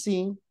B and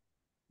C,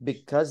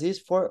 because it's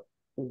for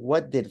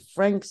what did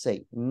Frank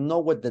say,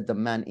 not what did the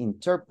man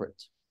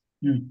interpret.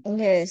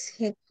 Yes,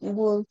 he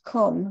will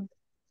come.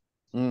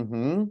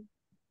 Right?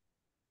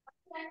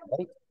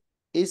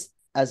 Is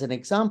as an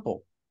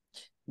example,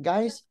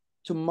 guys,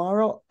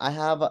 tomorrow I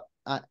have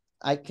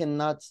I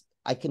cannot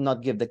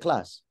give the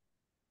class.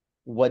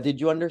 What did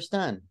you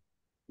understand?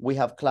 We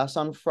have class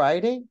on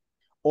Friday,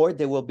 or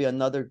there will be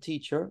another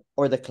teacher,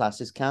 or the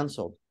class is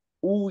canceled.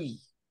 Ooh.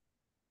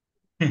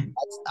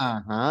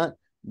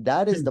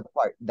 That is the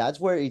part. That's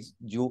where it's,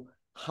 you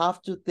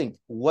have to think,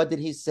 what did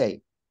he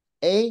say?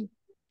 A,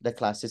 the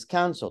class is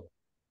canceled,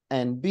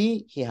 and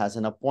B, he has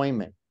an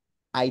appointment.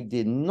 I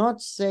did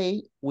not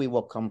say we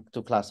will come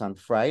to class on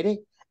Friday,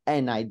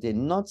 and I did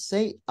not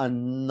say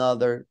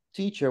another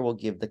teacher will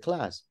give the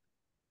class.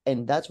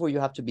 And that's where you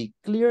have to be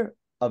clear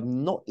of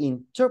not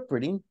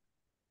interpreting,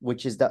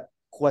 which is the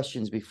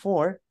questions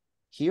before.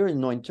 Here is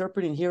no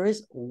interpreting. Here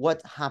is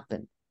what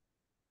happened.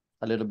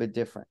 A little bit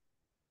different.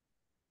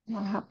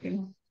 What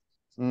happened?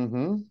 What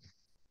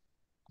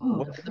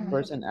did the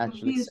person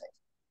actually say?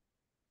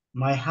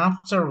 My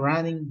hamster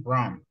running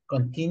wrong.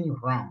 Continue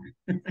wrong.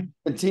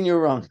 Continue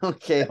wrong.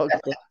 Okay.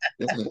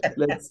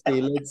 Let's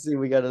see.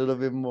 We got a little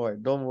bit more.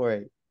 Don't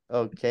worry.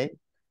 Okay.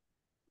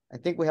 I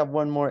think we have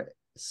one more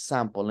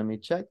sample. Let me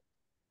check.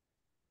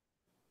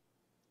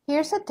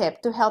 Here's a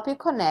tip to help you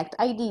connect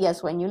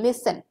ideas when you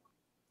listen.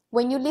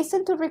 When you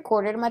listen to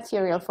recorded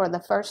material for the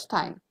first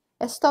time,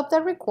 stop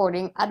the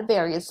recording at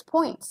various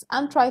points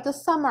and try to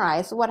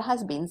summarize what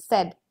has been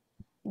said.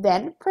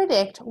 Then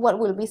predict what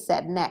will be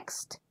said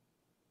next.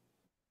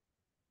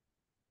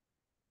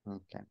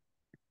 Okay.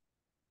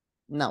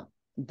 Now,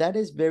 that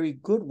is very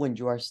good when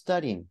you are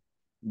studying,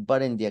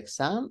 but in the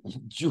exam,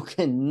 you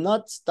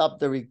cannot stop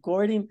the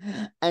recording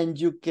and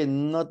you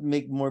cannot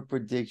make more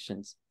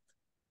predictions.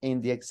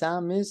 In the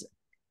exam is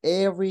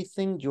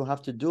everything you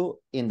have to do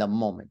in the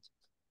moment.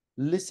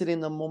 Listen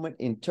in the moment,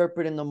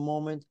 interpret in the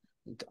moment,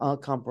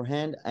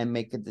 comprehend, and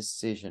make a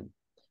decision.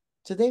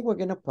 Today, we're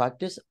going to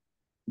practice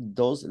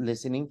those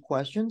listening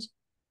questions.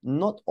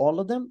 Not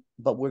all of them,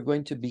 but we're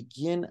going to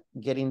begin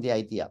getting the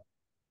idea.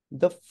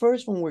 The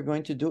first one we're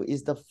going to do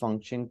is the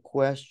function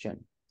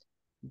question.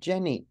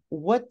 Jenny,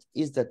 what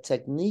is the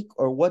technique,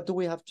 or what do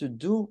we have to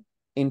do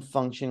in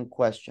function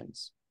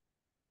questions?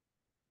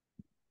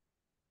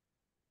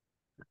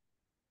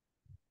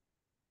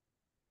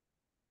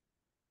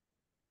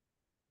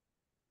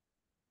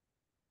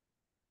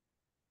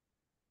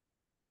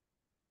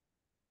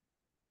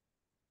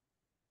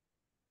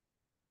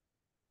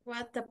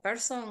 What the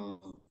person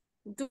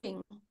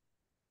doing?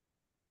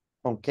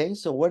 Okay,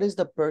 so what is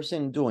the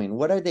person doing?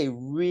 What are they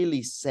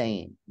really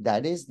saying?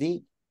 That is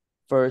the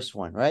first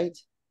one, right?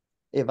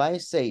 If I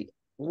say,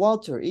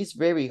 Walter, it's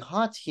very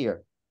hot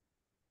here.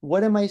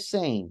 What am I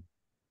saying?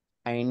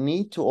 I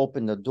need to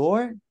open the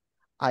door.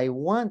 I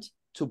want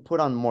to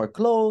put on more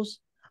clothes.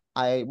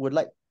 I would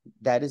like,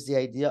 that is the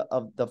idea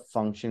of the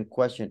function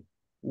question.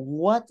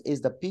 What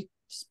is the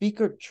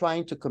speaker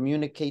trying to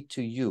communicate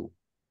to you?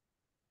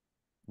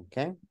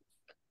 Okay,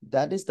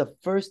 that is the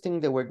first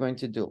thing that we're going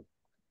to do.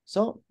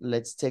 So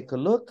let's take a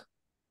look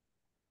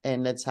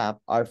and let's have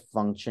our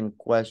function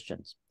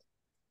questions.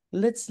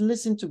 Let's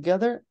listen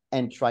together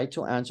and try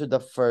to answer the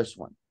first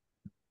one.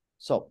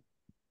 So,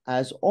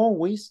 as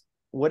always,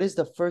 what is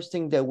the first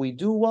thing that we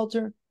do,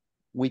 Walter?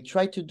 We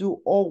try to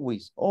do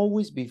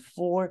always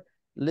before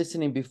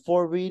listening,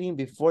 before reading,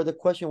 before the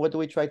question, what do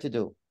we try to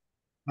do?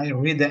 I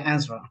read the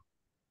answer.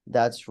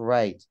 That's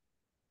right.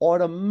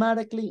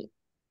 Automatically,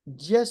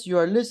 yes, you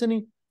are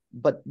listening,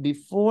 but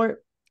before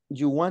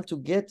you want to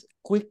get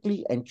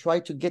quickly and try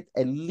to get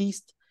at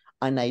least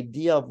an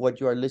idea of what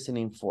you are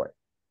listening for.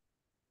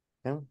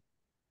 Okay?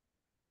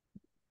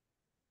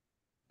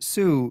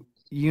 Sue,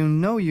 you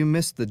know you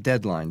missed the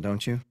deadline,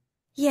 don't you?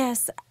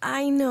 Yes,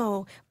 I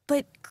know,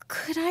 but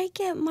could I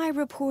get my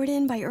report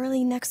in by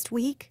early next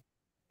week?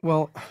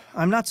 Well,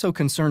 I'm not so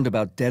concerned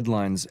about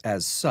deadlines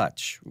as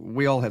such.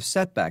 We all have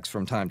setbacks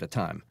from time to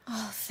time.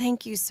 Oh,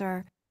 thank you,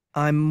 sir.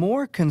 I'm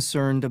more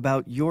concerned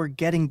about your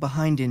getting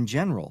behind in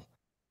general.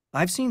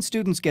 I've seen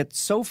students get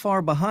so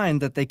far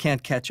behind that they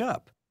can't catch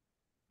up.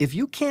 If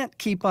you can't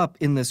keep up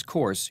in this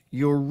course,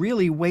 you're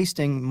really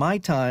wasting my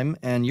time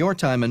and your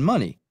time and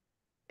money.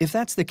 If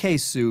that's the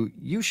case, Sue,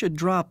 you should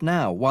drop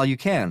now while you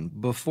can,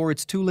 before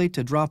it's too late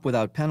to drop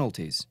without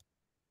penalties.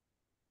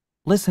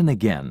 Listen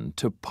again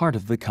to part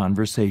of the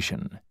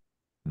conversation.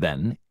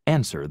 Then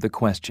answer the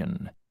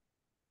question.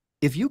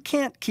 If you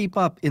can't keep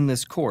up in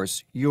this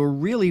course, you're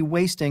really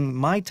wasting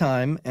my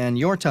time and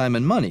your time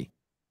and money.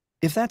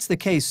 If that's the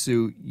case,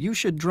 Sue, you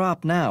should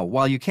drop now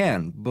while you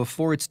can,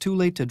 before it's too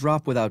late to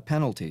drop without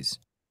penalties.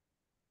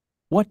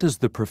 What does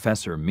the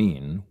professor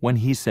mean when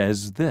he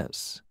says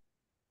this?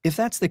 If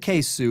that's the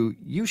case, Sue,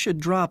 you should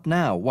drop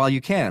now while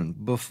you can,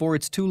 before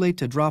it's too late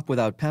to drop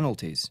without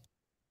penalties.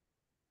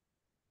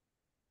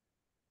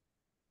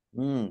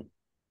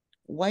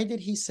 Why did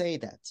he say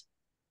that?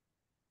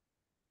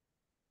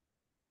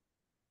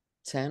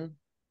 10,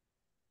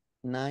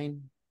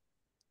 9,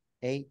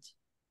 8,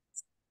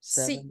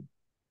 7,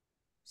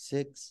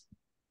 6,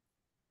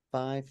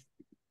 5,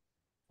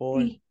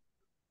 4,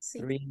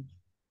 3,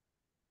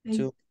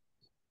 2,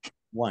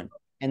 1.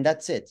 And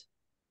that's it.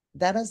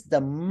 That is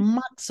the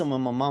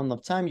maximum amount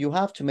of time you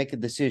have to make a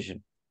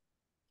decision.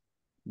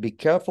 Be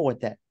careful with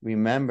that.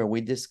 Remember,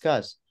 we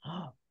discussed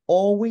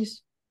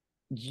always,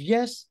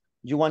 yes,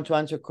 you want to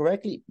answer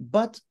correctly,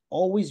 but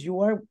always you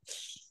are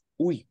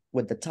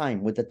with the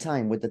time,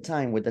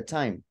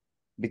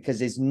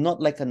 because it's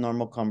not like a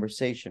normal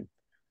conversation.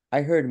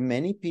 I heard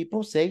many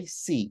people say,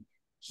 see,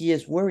 he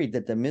is worried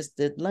that the missed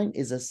deadline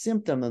is a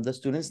symptom of the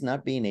students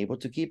not being able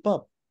to keep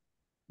up.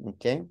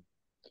 Okay.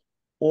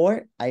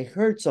 Or I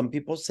heard some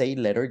people say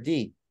letter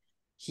D.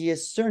 He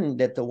is certain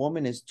that the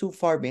woman is too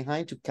far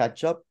behind to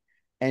catch up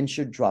and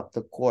should drop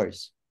the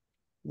course.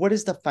 What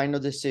is the final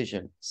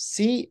decision?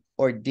 C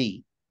or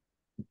D?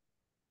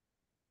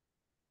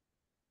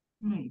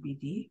 Maybe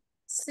D.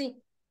 C.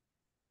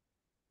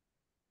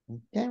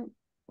 Okay.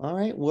 All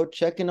right. We'll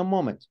check in a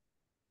moment.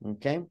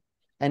 Okay.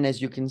 And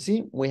as you can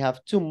see, we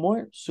have two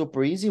more.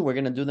 Super easy. We're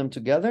going to do them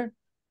together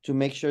to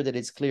make sure that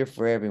it's clear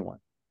for everyone.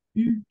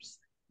 Oops.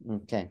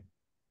 Okay.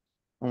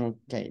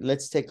 Okay,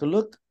 let's take a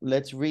look.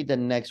 Let's read the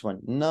next one.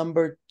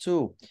 Number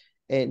 2.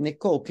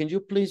 Nicole, can you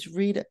please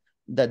read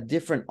the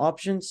different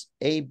options,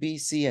 A, B,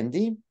 C, and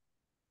D?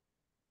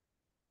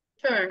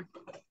 Sure.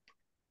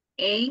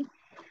 A,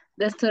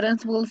 the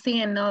students will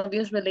see an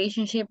obvious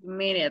relationship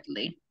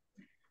immediately.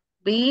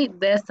 B,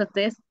 the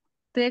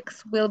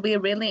statistics will be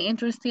really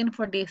interesting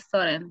for the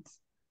students.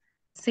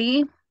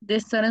 C, the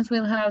students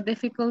will have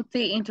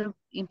difficulty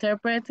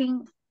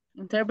interpreting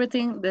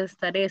the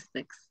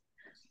statistics.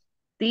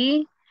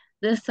 D,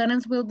 the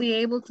students will be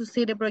able to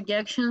see the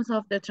projections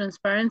of the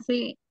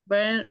transparency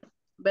better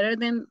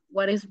than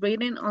what is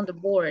written on the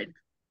board.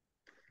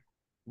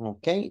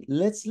 Okay,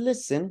 let's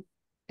listen.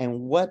 And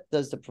what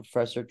does the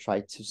professor try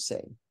to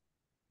say?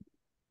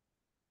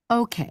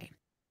 Okay,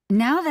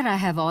 now that I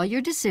have all your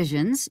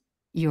decisions,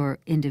 your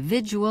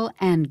individual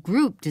and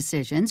group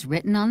decisions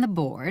written on the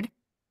board,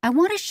 I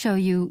want to show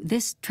you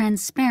this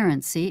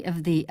transparency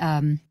of the,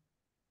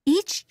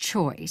 each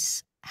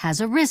choice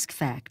has a risk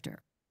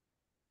factor.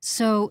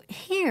 So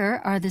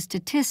here are the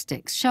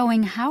statistics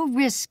showing how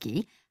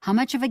risky, how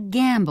much of a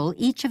gamble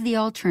each of the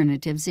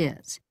alternatives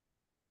is.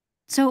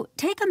 So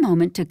take a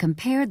moment to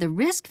compare the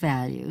risk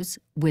values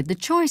with the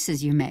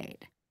choices you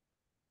made.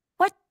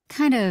 What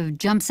kind of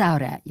jumps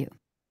out at you?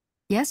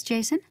 Yes,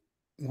 Jason?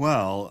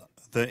 Well,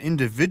 the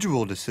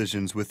individual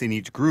decisions within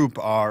each group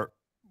are,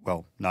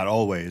 well, not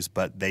always,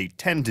 but they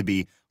tend to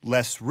be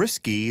less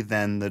risky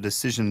than the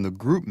decision the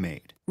group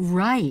made.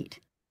 Right.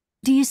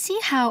 Do you see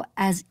how,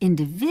 as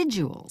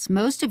individuals,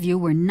 most of you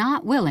were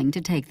not willing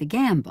to take the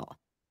gamble,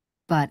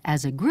 but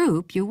as a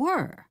group, you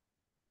were?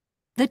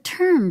 The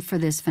term for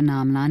this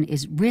phenomenon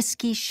is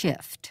risky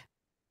shift.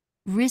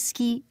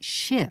 Risky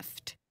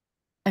shift.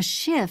 A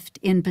shift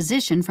in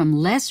position from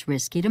less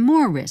risky to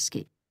more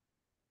risky.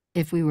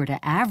 If we were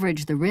to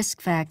average the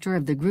risk factor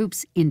of the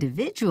group's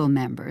individual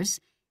members,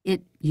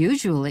 it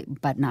usually,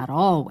 but not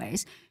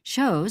always,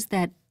 shows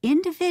that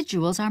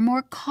individuals are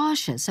more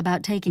cautious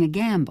about taking a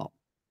gamble,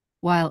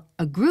 while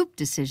a group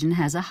decision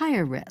has a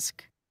higher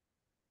risk.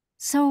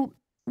 So,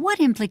 what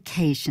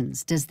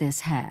implications does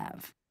this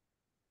have?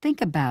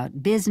 Think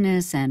about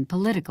business and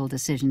political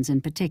decisions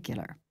in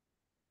particular.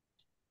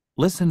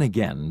 Listen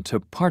again to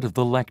part of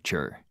the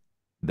lecture.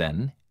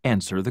 Then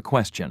answer the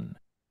question.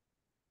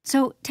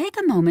 So, take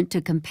a moment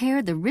to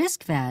compare the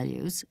risk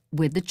values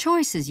with the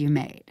choices you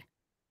made.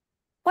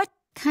 What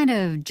kind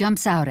of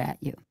jumps out at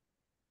you?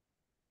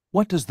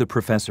 What does the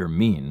professor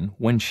mean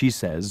when she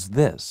says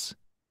this?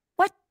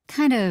 What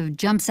kind of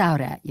jumps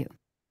out at you?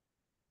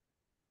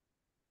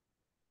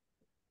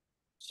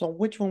 So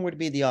which one would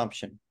be the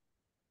option?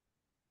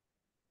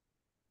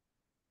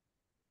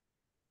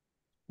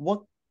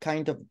 What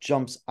kind of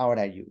jumps out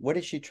at you? What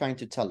is she trying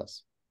to tell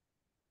us?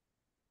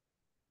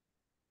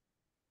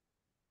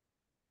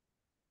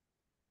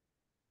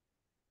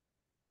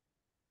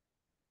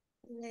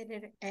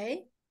 Letter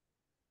A.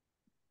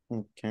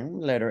 Okay,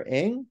 letter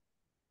A.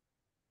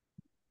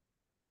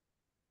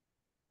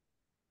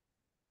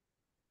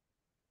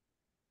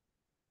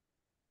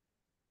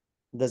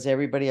 Does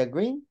everybody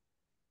agree?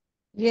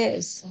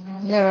 Yes,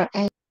 letter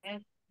A.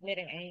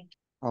 Letter A.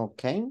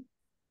 Okay,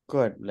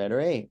 good,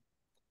 letter A.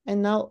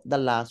 And now the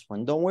last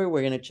one. Don't worry,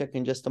 we're going to check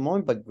in just a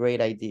moment, but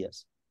great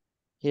ideas.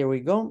 Here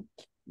we go.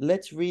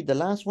 Let's read the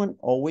last one.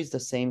 Always the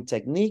same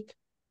technique.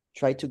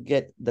 Try to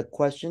get the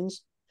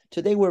questions.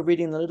 Today we're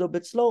reading a little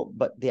bit slow,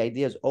 but the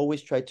idea is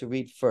always try to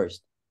read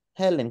first.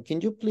 Helen, can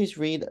you please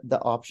read the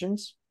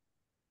options?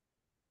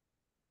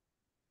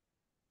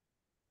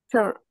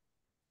 Sure.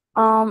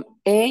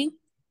 A,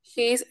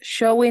 he's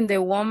showing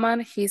the woman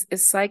his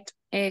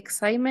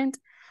excitement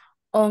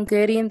on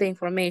getting the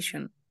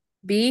information.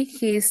 B,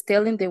 he is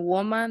telling the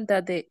woman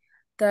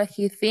that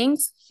he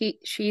thinks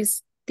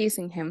she's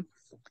teasing him.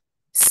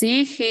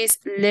 C, he is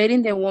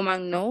letting the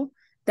woman know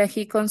that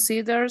he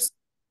considers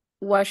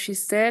what she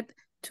said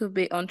to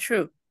be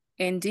untrue.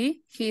 And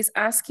D, he is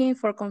asking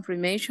for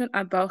confirmation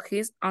about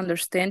his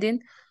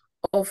understanding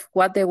of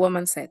what the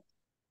woman said.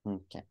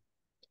 Okay.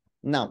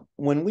 Now,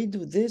 when we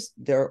do this,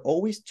 there are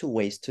always two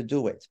ways to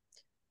do it.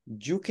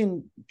 You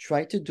can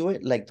try to do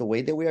it like the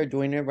way that we are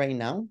doing it right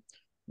now,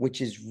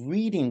 which is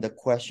reading the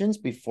questions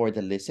before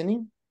the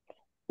listening,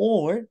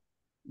 or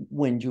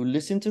when you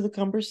listen to the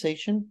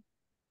conversation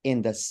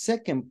in the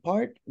second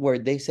part where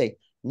they say,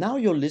 now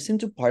you'll listen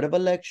to part of a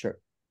lecture.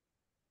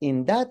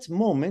 In that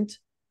moment,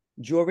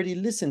 you already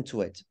listened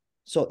to it.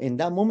 So in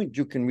that moment,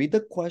 you can read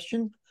the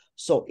question.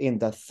 So in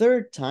the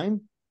third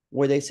time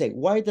where they say,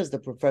 why does the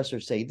professor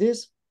say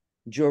this?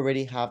 You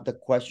already have the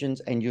questions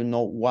and you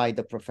know why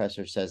the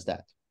professor says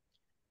that.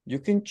 You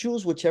can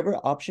choose whichever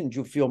option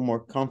you feel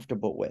more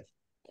comfortable with.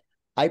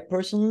 I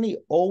personally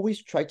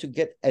always try to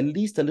get at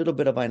least a little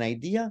bit of an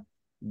idea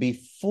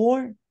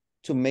before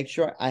to make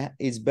sure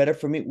it's better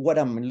for me what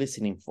I'm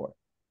listening for.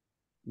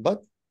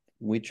 But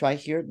we try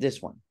here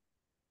this one.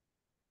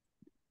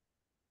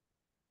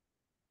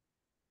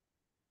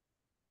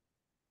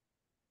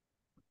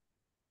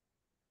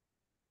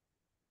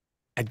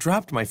 I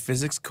dropped my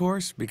physics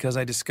course because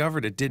I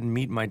discovered it didn't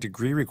meet my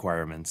degree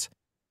requirements.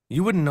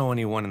 You wouldn't know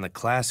anyone in the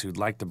class who'd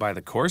like to buy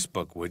the course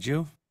book, would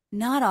you?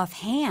 Not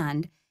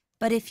offhand,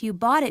 but if you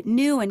bought it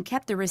new and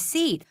kept the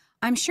receipt,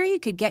 I'm sure you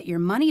could get your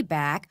money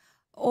back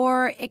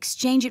or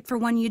exchange it for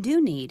one you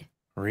do need.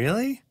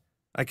 Really?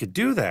 I could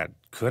do that,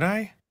 could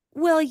I?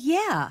 Well,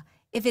 yeah,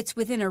 if it's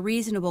within a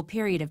reasonable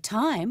period of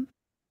time.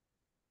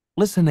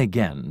 Listen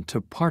again to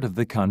part of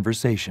the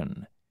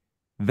conversation.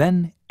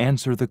 Then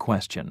answer the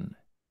question.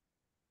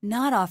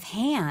 Not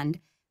offhand,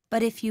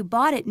 but if you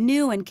bought it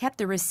new and kept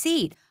the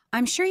receipt,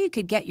 I'm sure you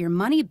could get your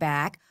money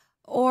back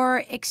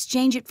or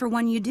exchange it for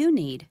one you do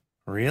need.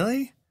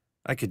 Really?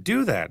 I could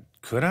do that,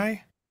 could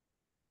I?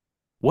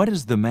 What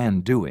is the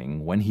man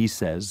doing when he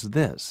says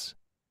this?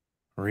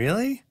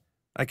 Really?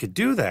 I could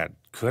do that,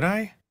 could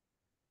I?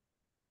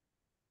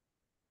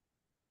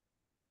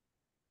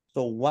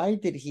 So why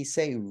did he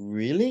say,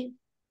 really?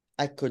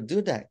 I could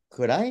do that,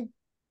 could I?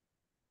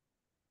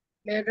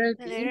 Letter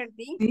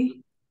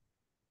D.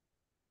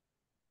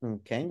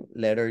 Okay,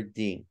 letter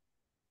D.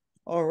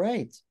 All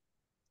right.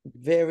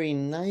 Very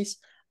nice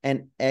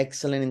and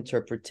excellent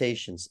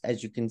interpretations.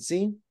 As you can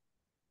see,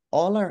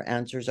 all our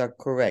answers are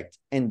correct.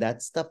 And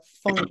that's the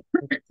function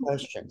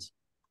questions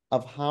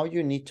of how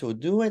you need to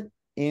do it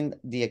in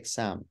the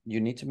exam. You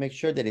need to make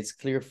sure that it's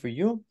clear for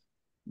you.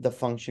 The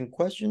function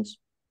questions,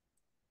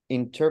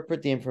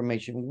 interpret the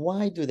information.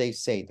 Why do they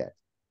say that?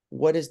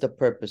 What is the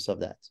purpose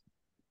of that?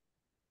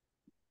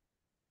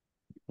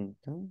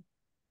 Okay.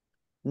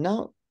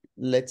 Now,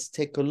 let's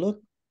take a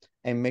look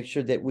and make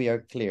sure that we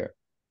are clear.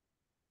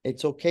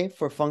 It's okay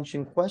for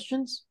function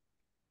questions?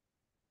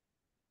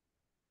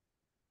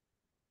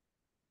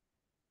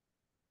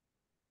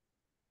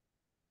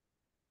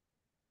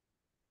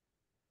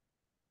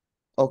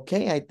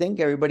 Okay, I think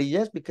everybody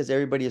yes, because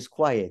everybody is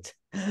quiet.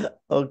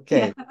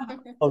 Okay.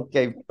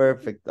 Okay,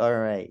 perfect. All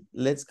right.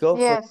 Let's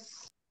go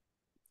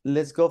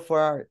let's go for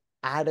our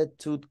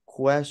attitude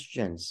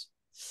questions.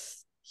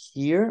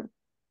 Here,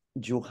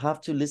 you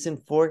have to listen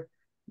for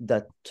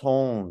the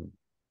tone.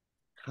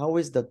 How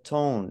is the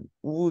tone?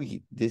 Ooh,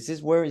 this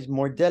is where it's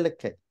more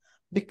delicate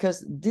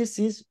because this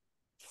is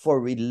for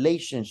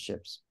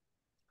relationships.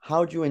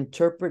 How do you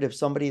interpret if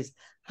somebody is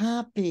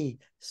happy,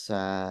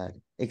 sad?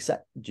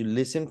 Exact. You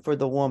listen for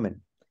the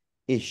woman.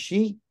 Is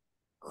she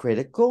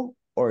critical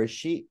or is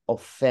she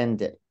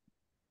offended?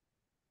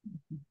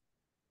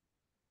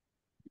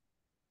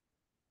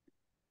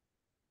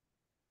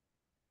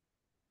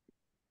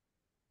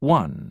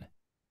 One.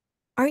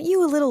 Aren't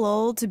you a little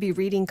old to be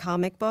reading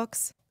comic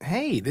books?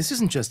 Hey, this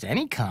isn't just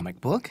any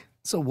comic book.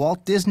 It's a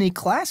Walt Disney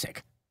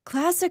classic.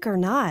 Classic or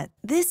not,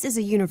 this is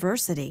a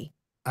university.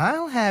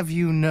 I'll have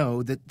you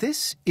know that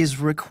this is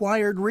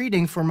required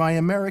reading for my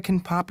American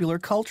Popular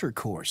Culture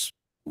course.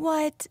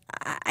 What?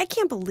 I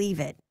can't believe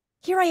it.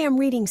 Here I am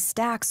reading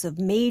stacks of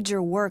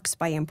major works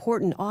by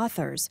important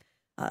authors,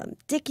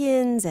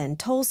 Dickens and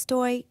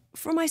Tolstoy,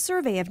 for my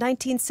survey of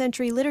 19th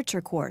century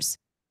literature course.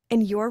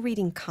 And you're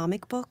reading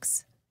comic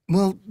books?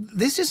 Well,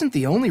 this isn't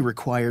the only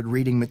required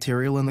reading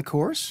material in the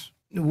course.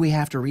 We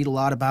have to read a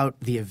lot about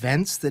the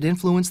events that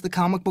influenced the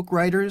comic book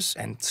writers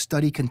and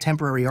study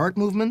contemporary art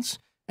movements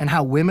and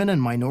how women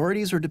and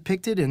minorities are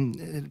depicted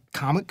in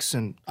comics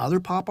and other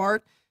pop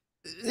art.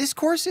 This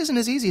course isn't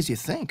as easy as you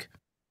think.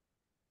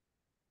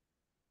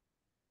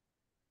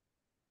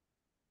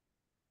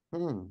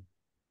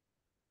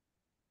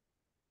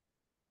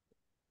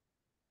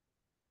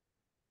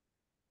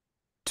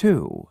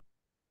 Two.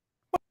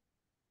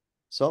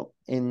 So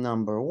in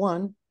number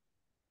one,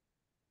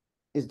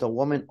 is the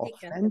woman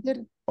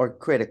offended or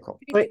critical?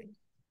 Critical.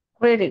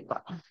 Critical.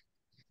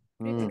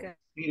 Okay.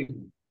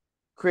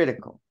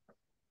 Critical.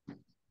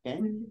 Okay.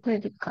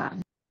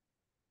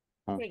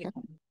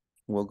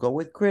 We'll go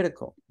with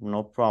critical,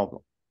 no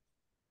problem.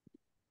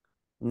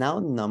 Now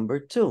number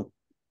two.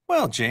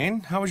 Well,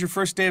 Jane, how was your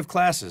first day of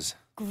classes?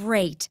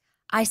 Great.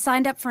 I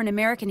signed up for an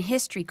American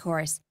history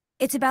course.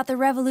 It's about the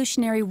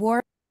Revolutionary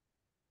War.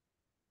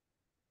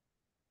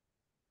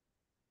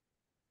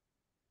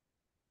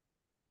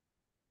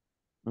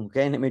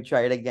 Okay, let me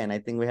try it again. I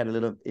think we had a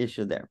little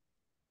issue there.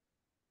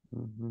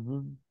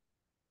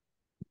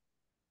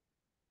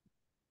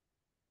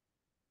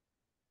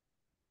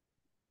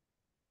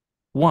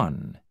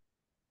 One.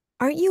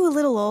 Aren't you a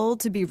little old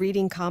to be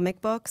reading comic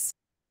books?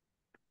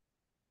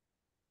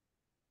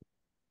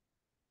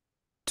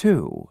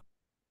 Two.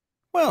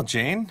 Well,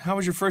 Jane, how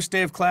was your first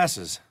day of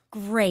classes?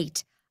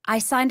 Great. I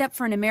signed up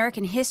for an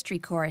American history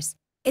course.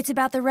 It's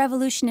about the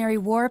Revolutionary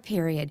War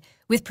period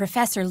with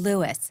Professor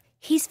Lewis.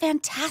 He's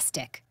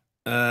fantastic.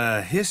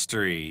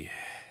 History.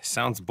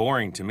 Sounds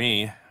boring to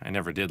me. I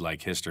never did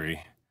like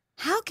history.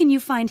 How can you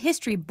find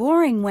history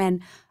boring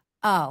when...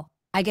 Oh,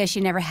 I guess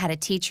you never had a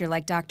teacher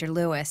like Dr.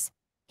 Lewis.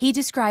 He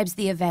describes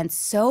the events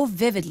so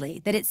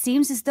vividly that it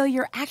seems as though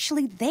you're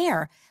actually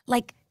there,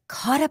 like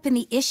caught up in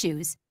the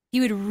issues.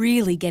 You would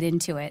really get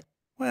into it.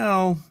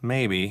 Well,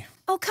 maybe.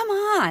 Oh, come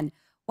on.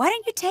 Why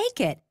don't you take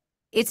it?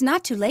 It's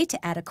not too late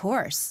to add a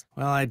course.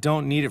 Well, I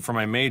don't need it for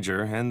my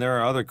major, and there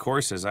are other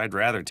courses I'd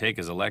rather take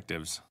as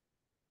electives.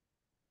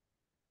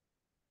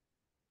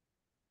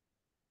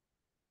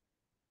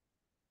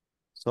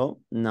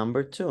 So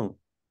number two.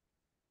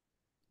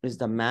 Is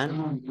the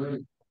man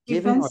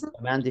giving or the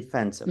man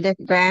defensive?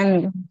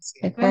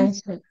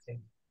 Defensive.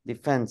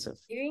 Defensive.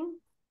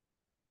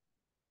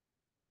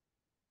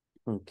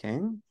 Okay.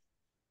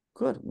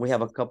 Good. We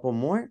have a couple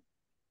more.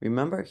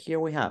 Remember, here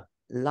we have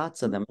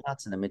lots of them,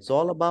 lots of them. It's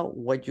all about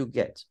what you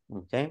get.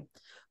 Okay.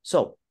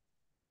 So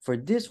for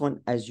this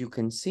one, as you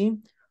can see,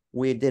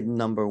 we did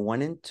number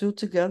 1 and 2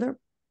 together.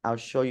 I'll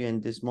show you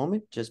in this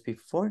moment, just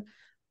before,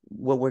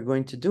 what we're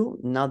going to do.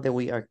 Now that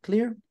we are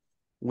clear,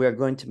 we are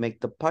going to make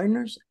the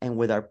partners, and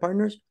with our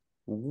partners,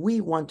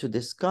 we want to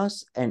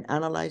discuss and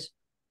analyze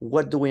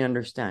what do we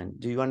understand.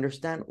 Do you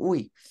understand?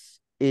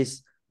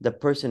 Is the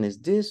person is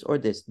this or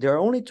this? There are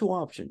only 2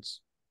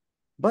 options,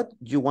 but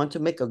you want to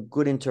make a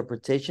good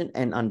interpretation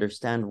and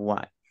understand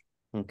why.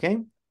 Okay?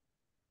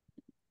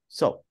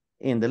 So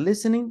in the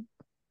listening,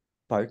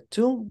 part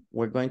 2,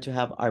 we're going to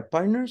have our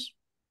partners.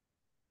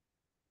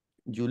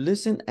 You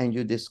listen and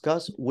you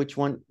discuss which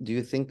one do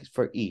you think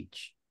for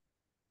each.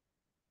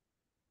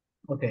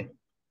 Okay.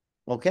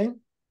 Okay?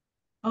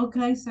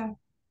 Okay, sir.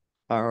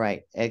 All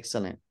right,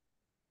 excellent.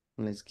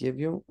 Let's give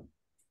you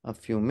a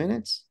few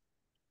minutes.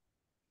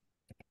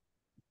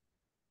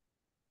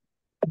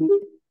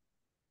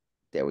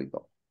 There we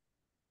go.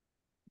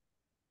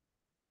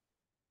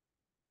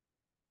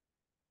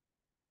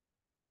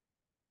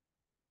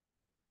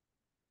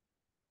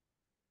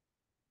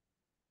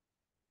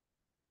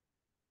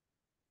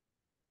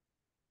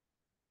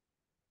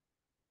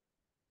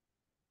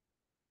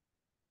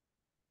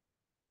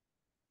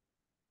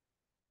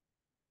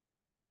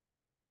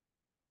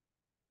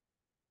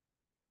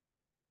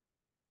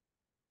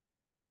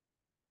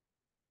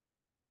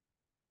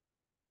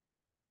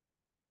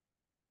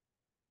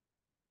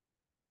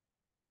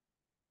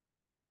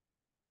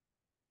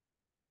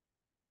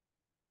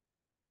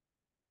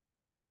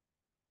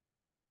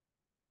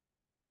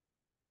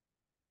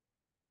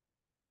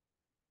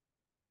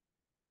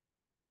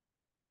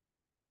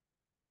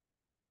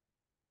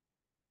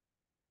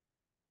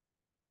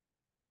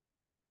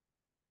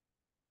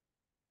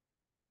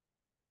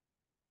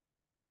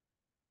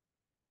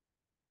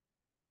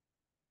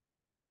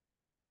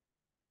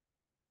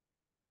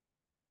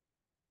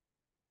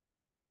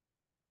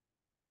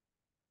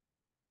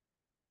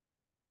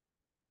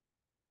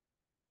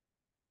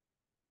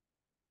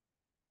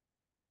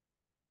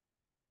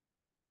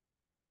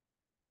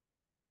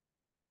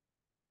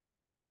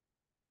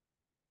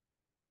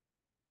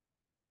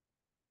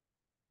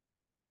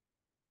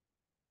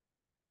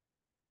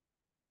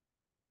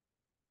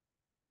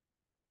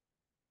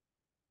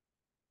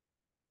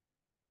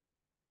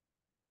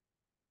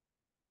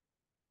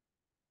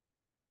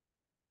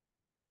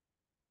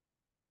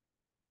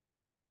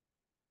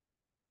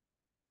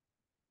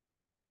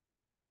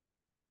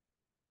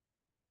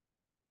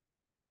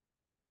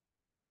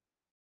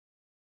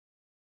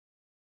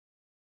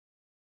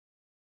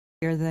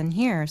 than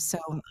here, so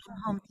I'm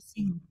home to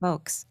see my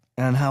folks.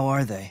 And how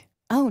are they?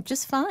 Oh,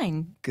 just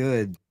fine.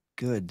 Good,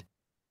 good.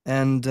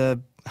 And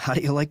how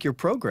do you like your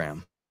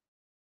program?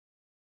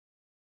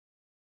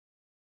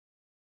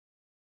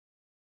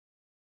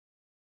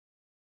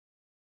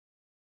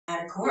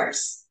 At a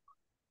course.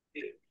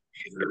 And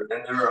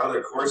there are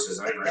other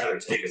courses I'd rather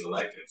take as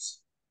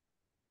electives.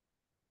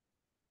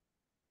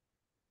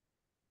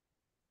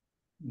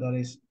 That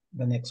is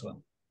the next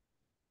one.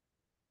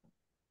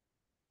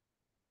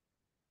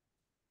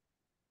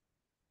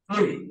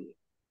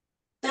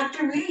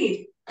 Dr.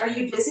 Reed, are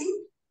you busy?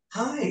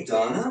 Hi,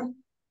 Donna.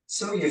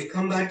 So you've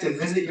come back to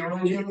visit your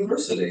old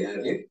university,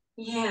 have you?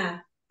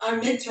 Yeah, our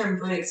midterm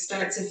break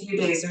starts a few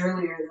days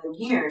earlier than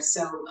here,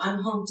 so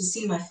I'm home to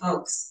see my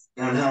folks.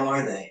 And how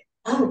are they?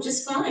 Oh,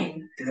 just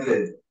fine.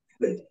 Good,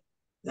 good.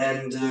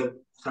 And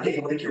how do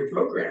you like your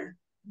program?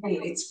 Hey,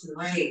 it's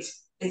great.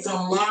 It's a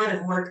lot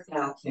of work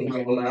though.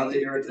 Well, now that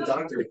you're at the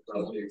doctor's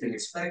level, you can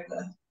expect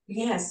that.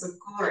 Yes, of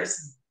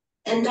course.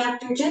 And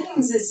Dr.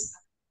 Jennings is,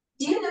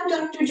 do you know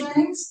Dr.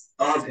 Jennings?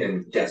 Of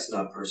him, yes,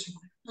 not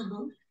personally.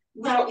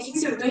 Well,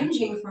 he's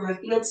arranging for a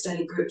field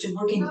study group to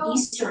work in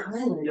Easter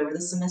Island over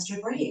the semester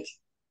break.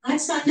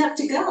 I've signed up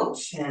to go.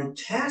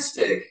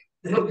 Fantastic.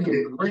 That'll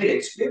be a great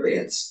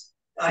experience.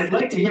 I'd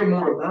like to hear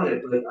more about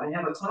it, but I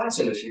have a class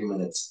in a few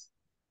minutes.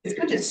 It's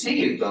good to see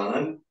you,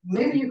 Donna.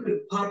 Maybe you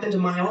could pop into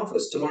my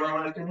office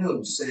tomorrow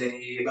afternoon,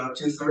 say about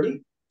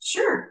 2:30?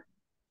 Sure.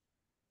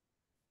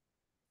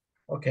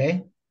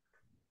 Okay.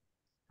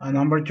 And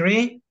number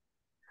 3,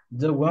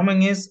 the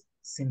woman is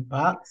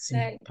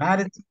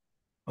sympathetic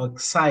or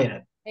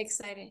excited.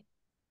 Excited.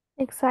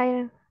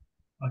 Excited.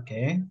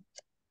 Okay.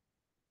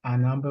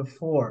 And number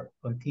 4,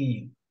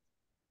 continue.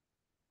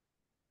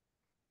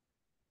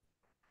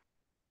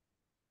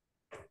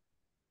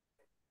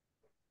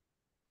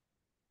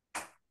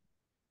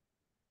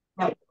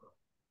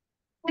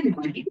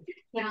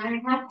 Can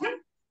I help you?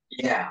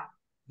 Yeah.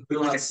 Who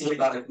do I see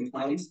about a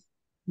complaint?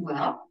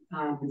 Well,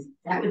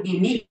 that would be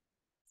me.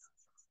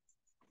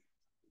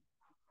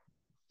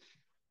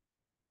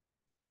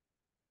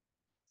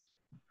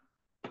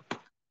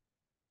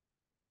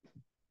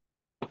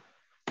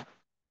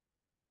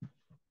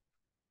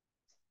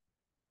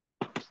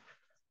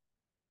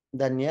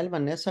 Danielle,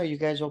 Vanessa, are you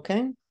guys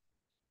okay?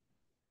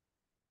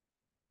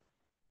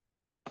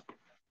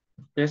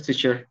 Yes,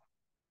 teacher.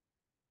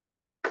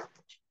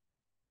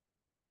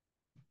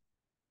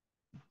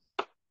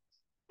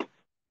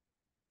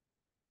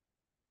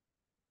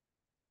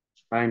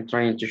 I'm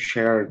trying to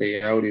share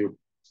the audio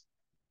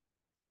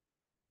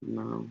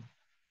now,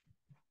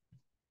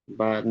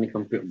 but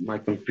my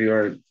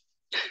computer.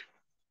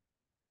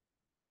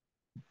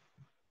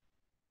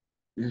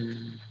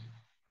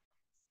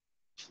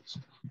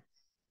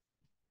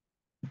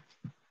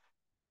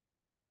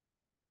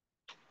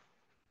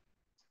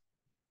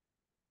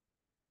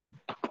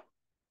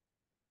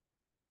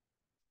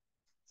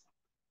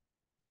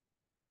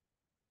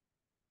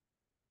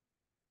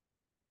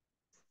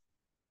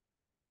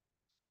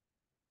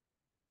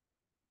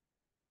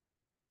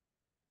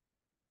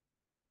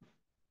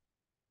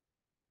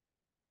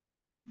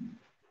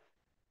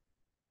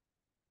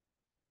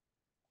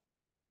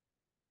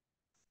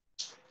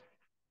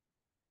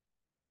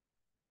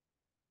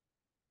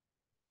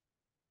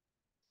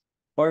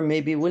 Or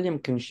maybe William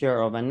can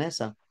share, or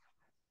Vanessa.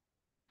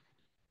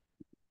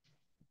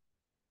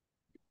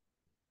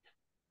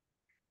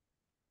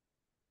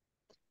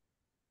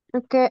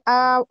 Okay,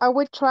 I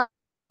will try.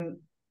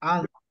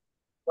 Are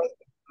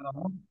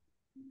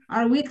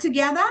we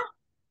together?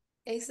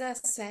 It's the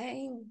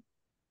same.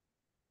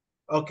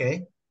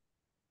 Okay.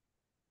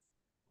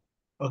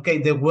 Okay,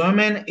 the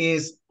woman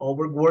is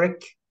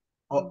overworked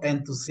or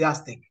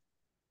enthusiastic.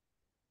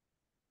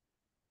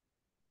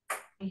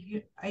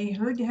 I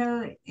heard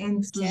her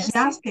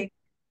enthusiastic.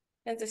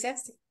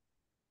 Enthusiastic.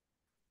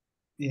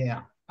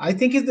 Yeah, I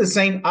think it's the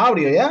same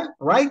audio, yeah,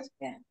 right?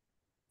 Yeah.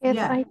 Yes,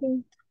 Yeah. I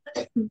think.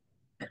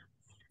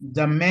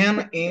 The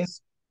man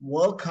is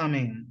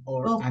welcoming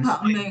or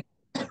Welcoming.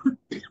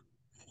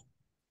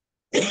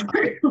 He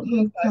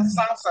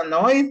sounds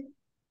annoyed.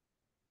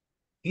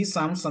 He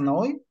sounds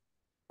annoyed.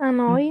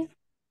 Annoyed.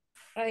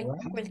 Right.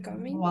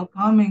 Welcoming.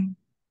 Welcoming.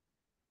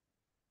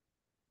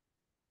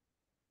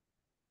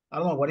 I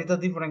don't know, what is the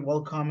difference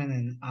welcoming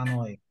and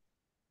annoyed?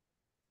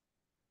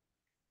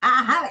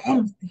 That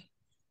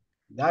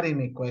is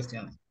my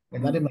question.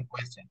 That is my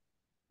question.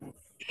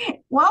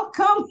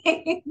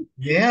 Welcoming.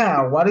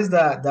 Yeah, what is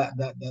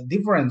the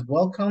difference?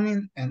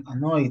 Welcoming and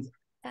annoyed.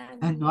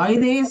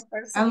 Annoyed is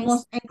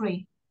almost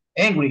angry.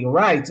 Angry,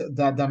 right?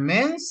 The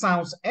man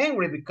sounds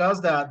angry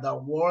because the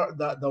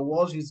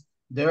wash is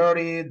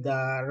dirty,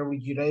 the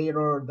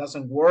refrigerator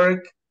doesn't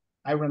work.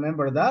 I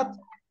remember that.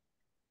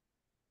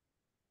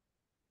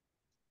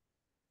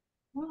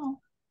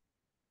 Well,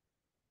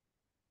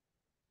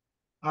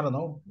 I don't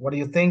know. What do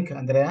you think,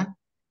 Andrea?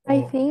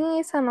 I think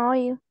it's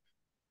annoying.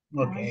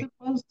 Okay.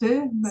 I'm supposed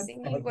to, but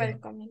Okay.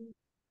 Welcoming.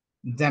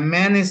 The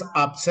man is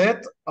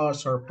upset or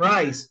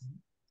surprised.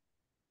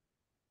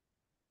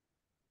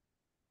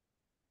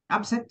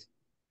 Upset.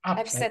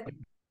 Accept.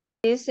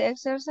 This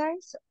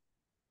exercise?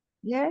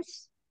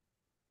 Yes.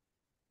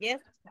 Yes,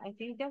 I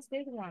think just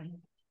this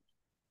one.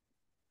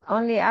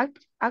 Only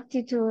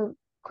aptitude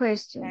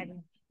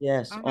question.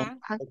 Yes.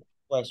 Uh-huh.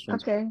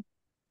 Questions. Okay.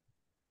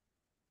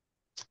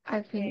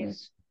 I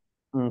finished.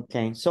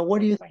 Okay. So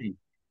what do you think?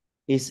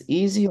 Is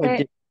easy or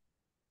difficult?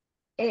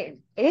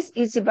 It's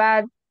easy,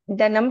 but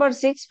the number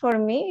 6 for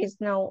me is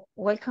now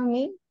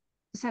welcoming.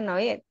 It's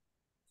annoying.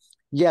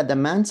 Yeah, the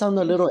man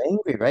sounded a little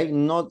angry, right?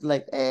 Not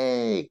like,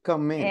 hey,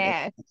 come in.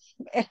 Yeah.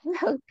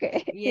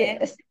 Okay.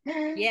 Yes.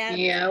 Yeah.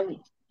 Yeah,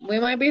 we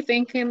might be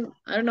thinking,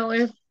 I don't know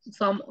if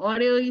some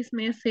audio is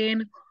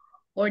missing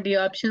or the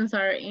options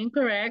are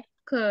incorrect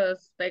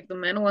because like the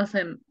man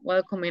wasn't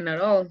welcoming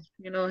at all.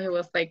 You know, he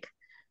was like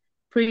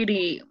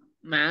pretty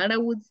mad, I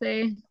would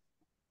say.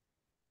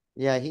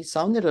 Yeah, he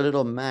sounded a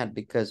little mad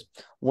because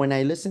when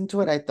I listened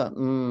to it, I thought,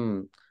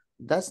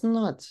 that's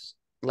not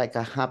like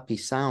a happy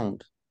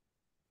sound,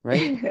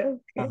 right?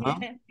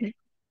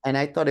 And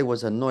I thought it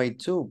was annoyed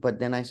too, but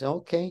then I said,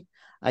 okay,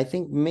 I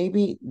think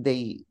maybe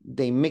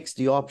they mixed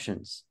the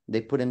options. They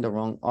put in the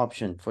wrong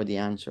option for the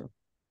answer.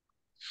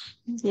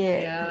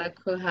 Yeah, that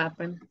could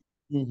happen.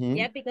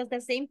 Yeah, because the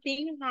same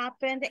thing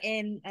happened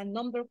in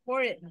number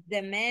 4.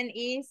 The man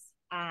is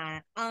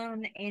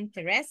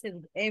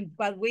uninterested,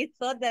 but we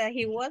thought that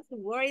he was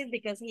worried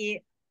because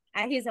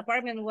his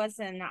apartment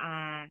wasn't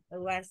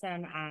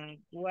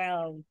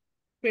well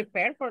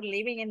prepared for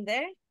living in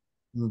there.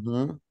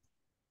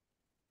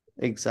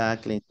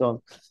 Exactly.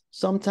 So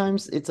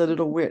sometimes it's a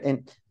little weird.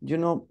 And, you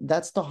know,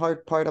 that's the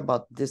hard part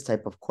about this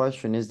type of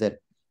question is that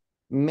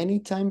many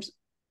times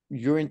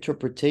your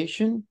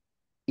interpretation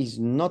is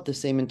not the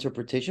same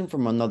interpretation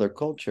from another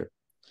culture.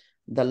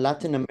 The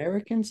Latin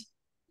Americans,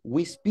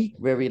 we speak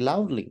very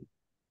loudly.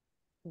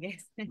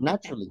 Yes.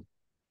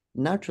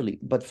 Naturally.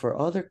 But for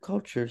other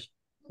cultures,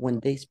 when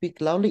they speak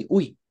loudly,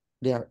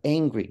 they are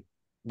angry.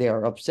 They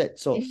are upset.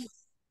 So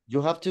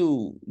you have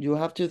to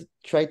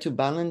try to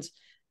balance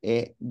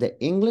the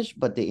English,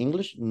 but the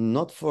English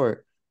not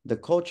for the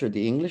culture,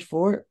 the English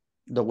for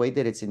the way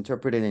that it's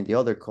interpreted in the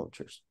other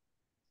cultures.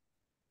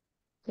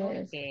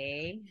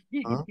 Okay.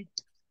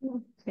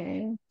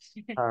 Okay.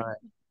 All right.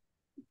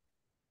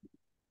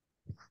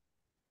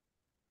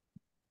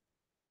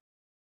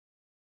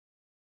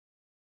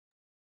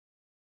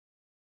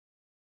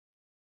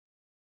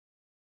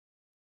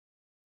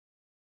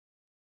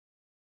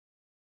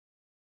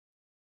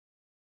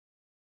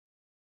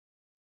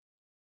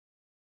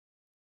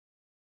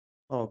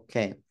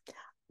 Okay,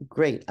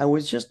 great. I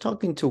was just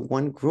talking to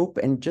one group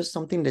and just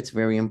something that's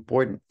very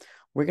important.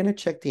 We're going to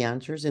check the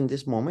answers in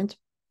this moment,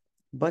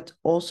 but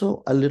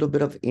also a little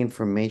bit of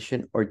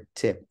information or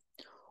tip.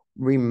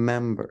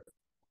 Remember,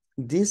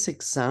 this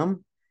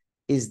exam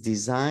is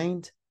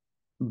designed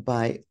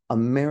by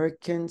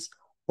Americans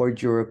or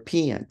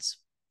Europeans.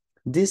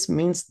 This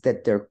means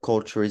that their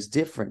culture is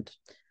different.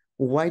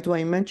 Why do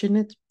I mention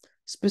it?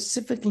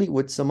 Specifically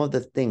with some of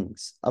the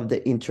things of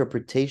the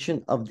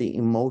interpretation of the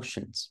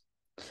emotions.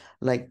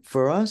 Like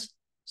for us,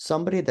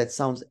 somebody that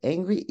sounds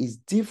angry is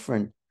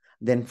different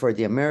than for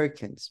the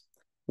Americans.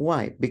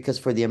 Why? Because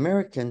for the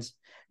Americans,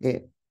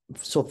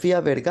 Sofia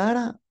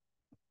Vergara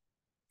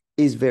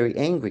is very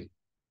angry,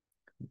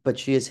 but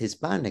she is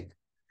Hispanic.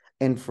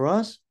 And for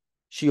us,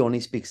 she only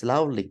speaks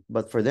loudly.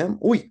 But for them,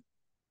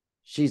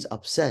 she's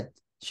upset.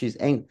 She's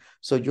angry.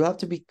 So you have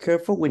to be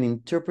careful when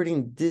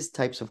interpreting these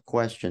types of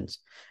questions.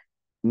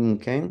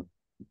 Okay?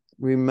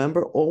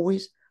 Remember,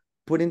 always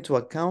put into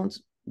account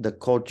the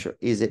culture.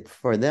 Is it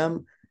for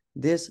them?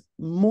 This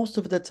most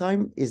of the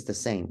time is the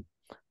same.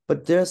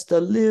 But there's a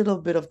little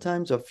bit of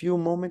times, a few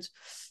moments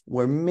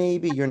where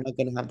maybe you're not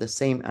going to have the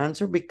same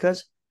answer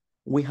because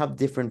we have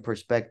different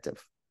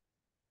perspective.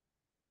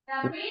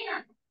 Okay.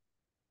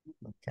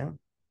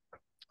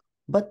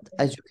 But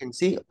as you can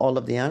see, all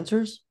of the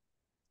answers,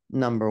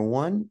 number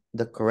 1,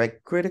 the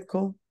correct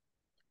critical,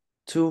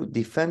 2,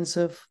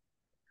 defensive,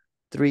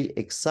 3,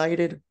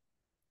 excited,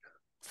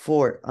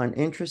 4,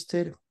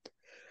 uninterested,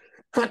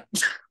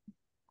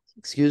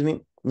 excuse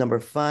me, number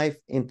 5,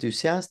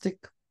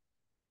 enthusiastic,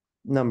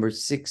 number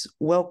 6,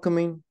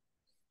 welcoming,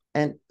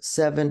 and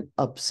 7,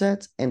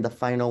 upset, and the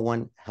final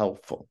one,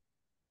 helpful.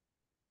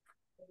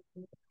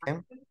 Okay.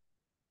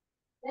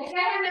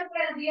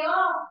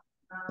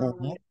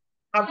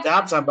 I have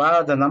doubts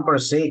about the number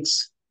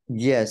 6.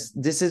 Yes,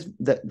 this is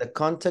the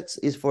context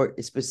is for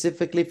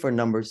specifically for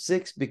number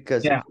 6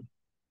 because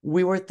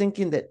we were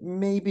thinking that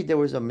maybe there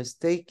was a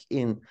mistake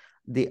in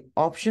the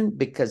option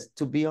because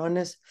to be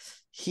honest,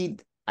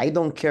 I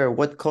don't care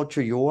what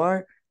culture you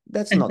are,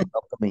 that's not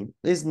welcoming.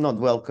 It's not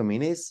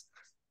welcoming. It's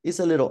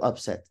a little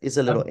upset. It's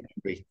a little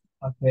angry.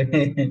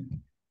 Okay.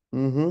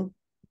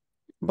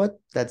 But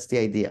that's the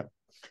idea.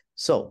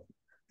 So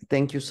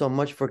thank you so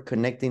much for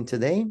connecting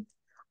today.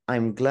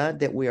 I'm glad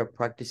that we are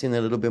practicing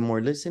a little bit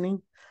more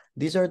listening.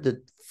 These are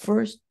the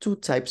first 2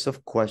 types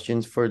of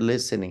questions for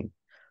listening.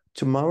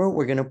 Tomorrow,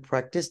 we're going to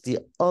practice the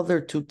other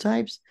 2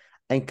 types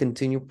and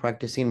continue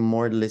practicing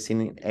more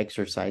listening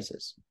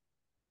exercises.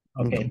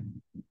 Okay.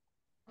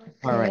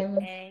 All right.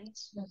 Okay.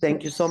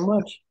 Thank you so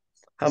much.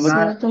 Have Good a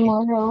night. good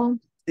tomorrow.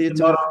 See you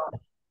tomorrow.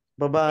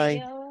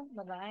 Bye-bye.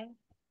 Bye-bye.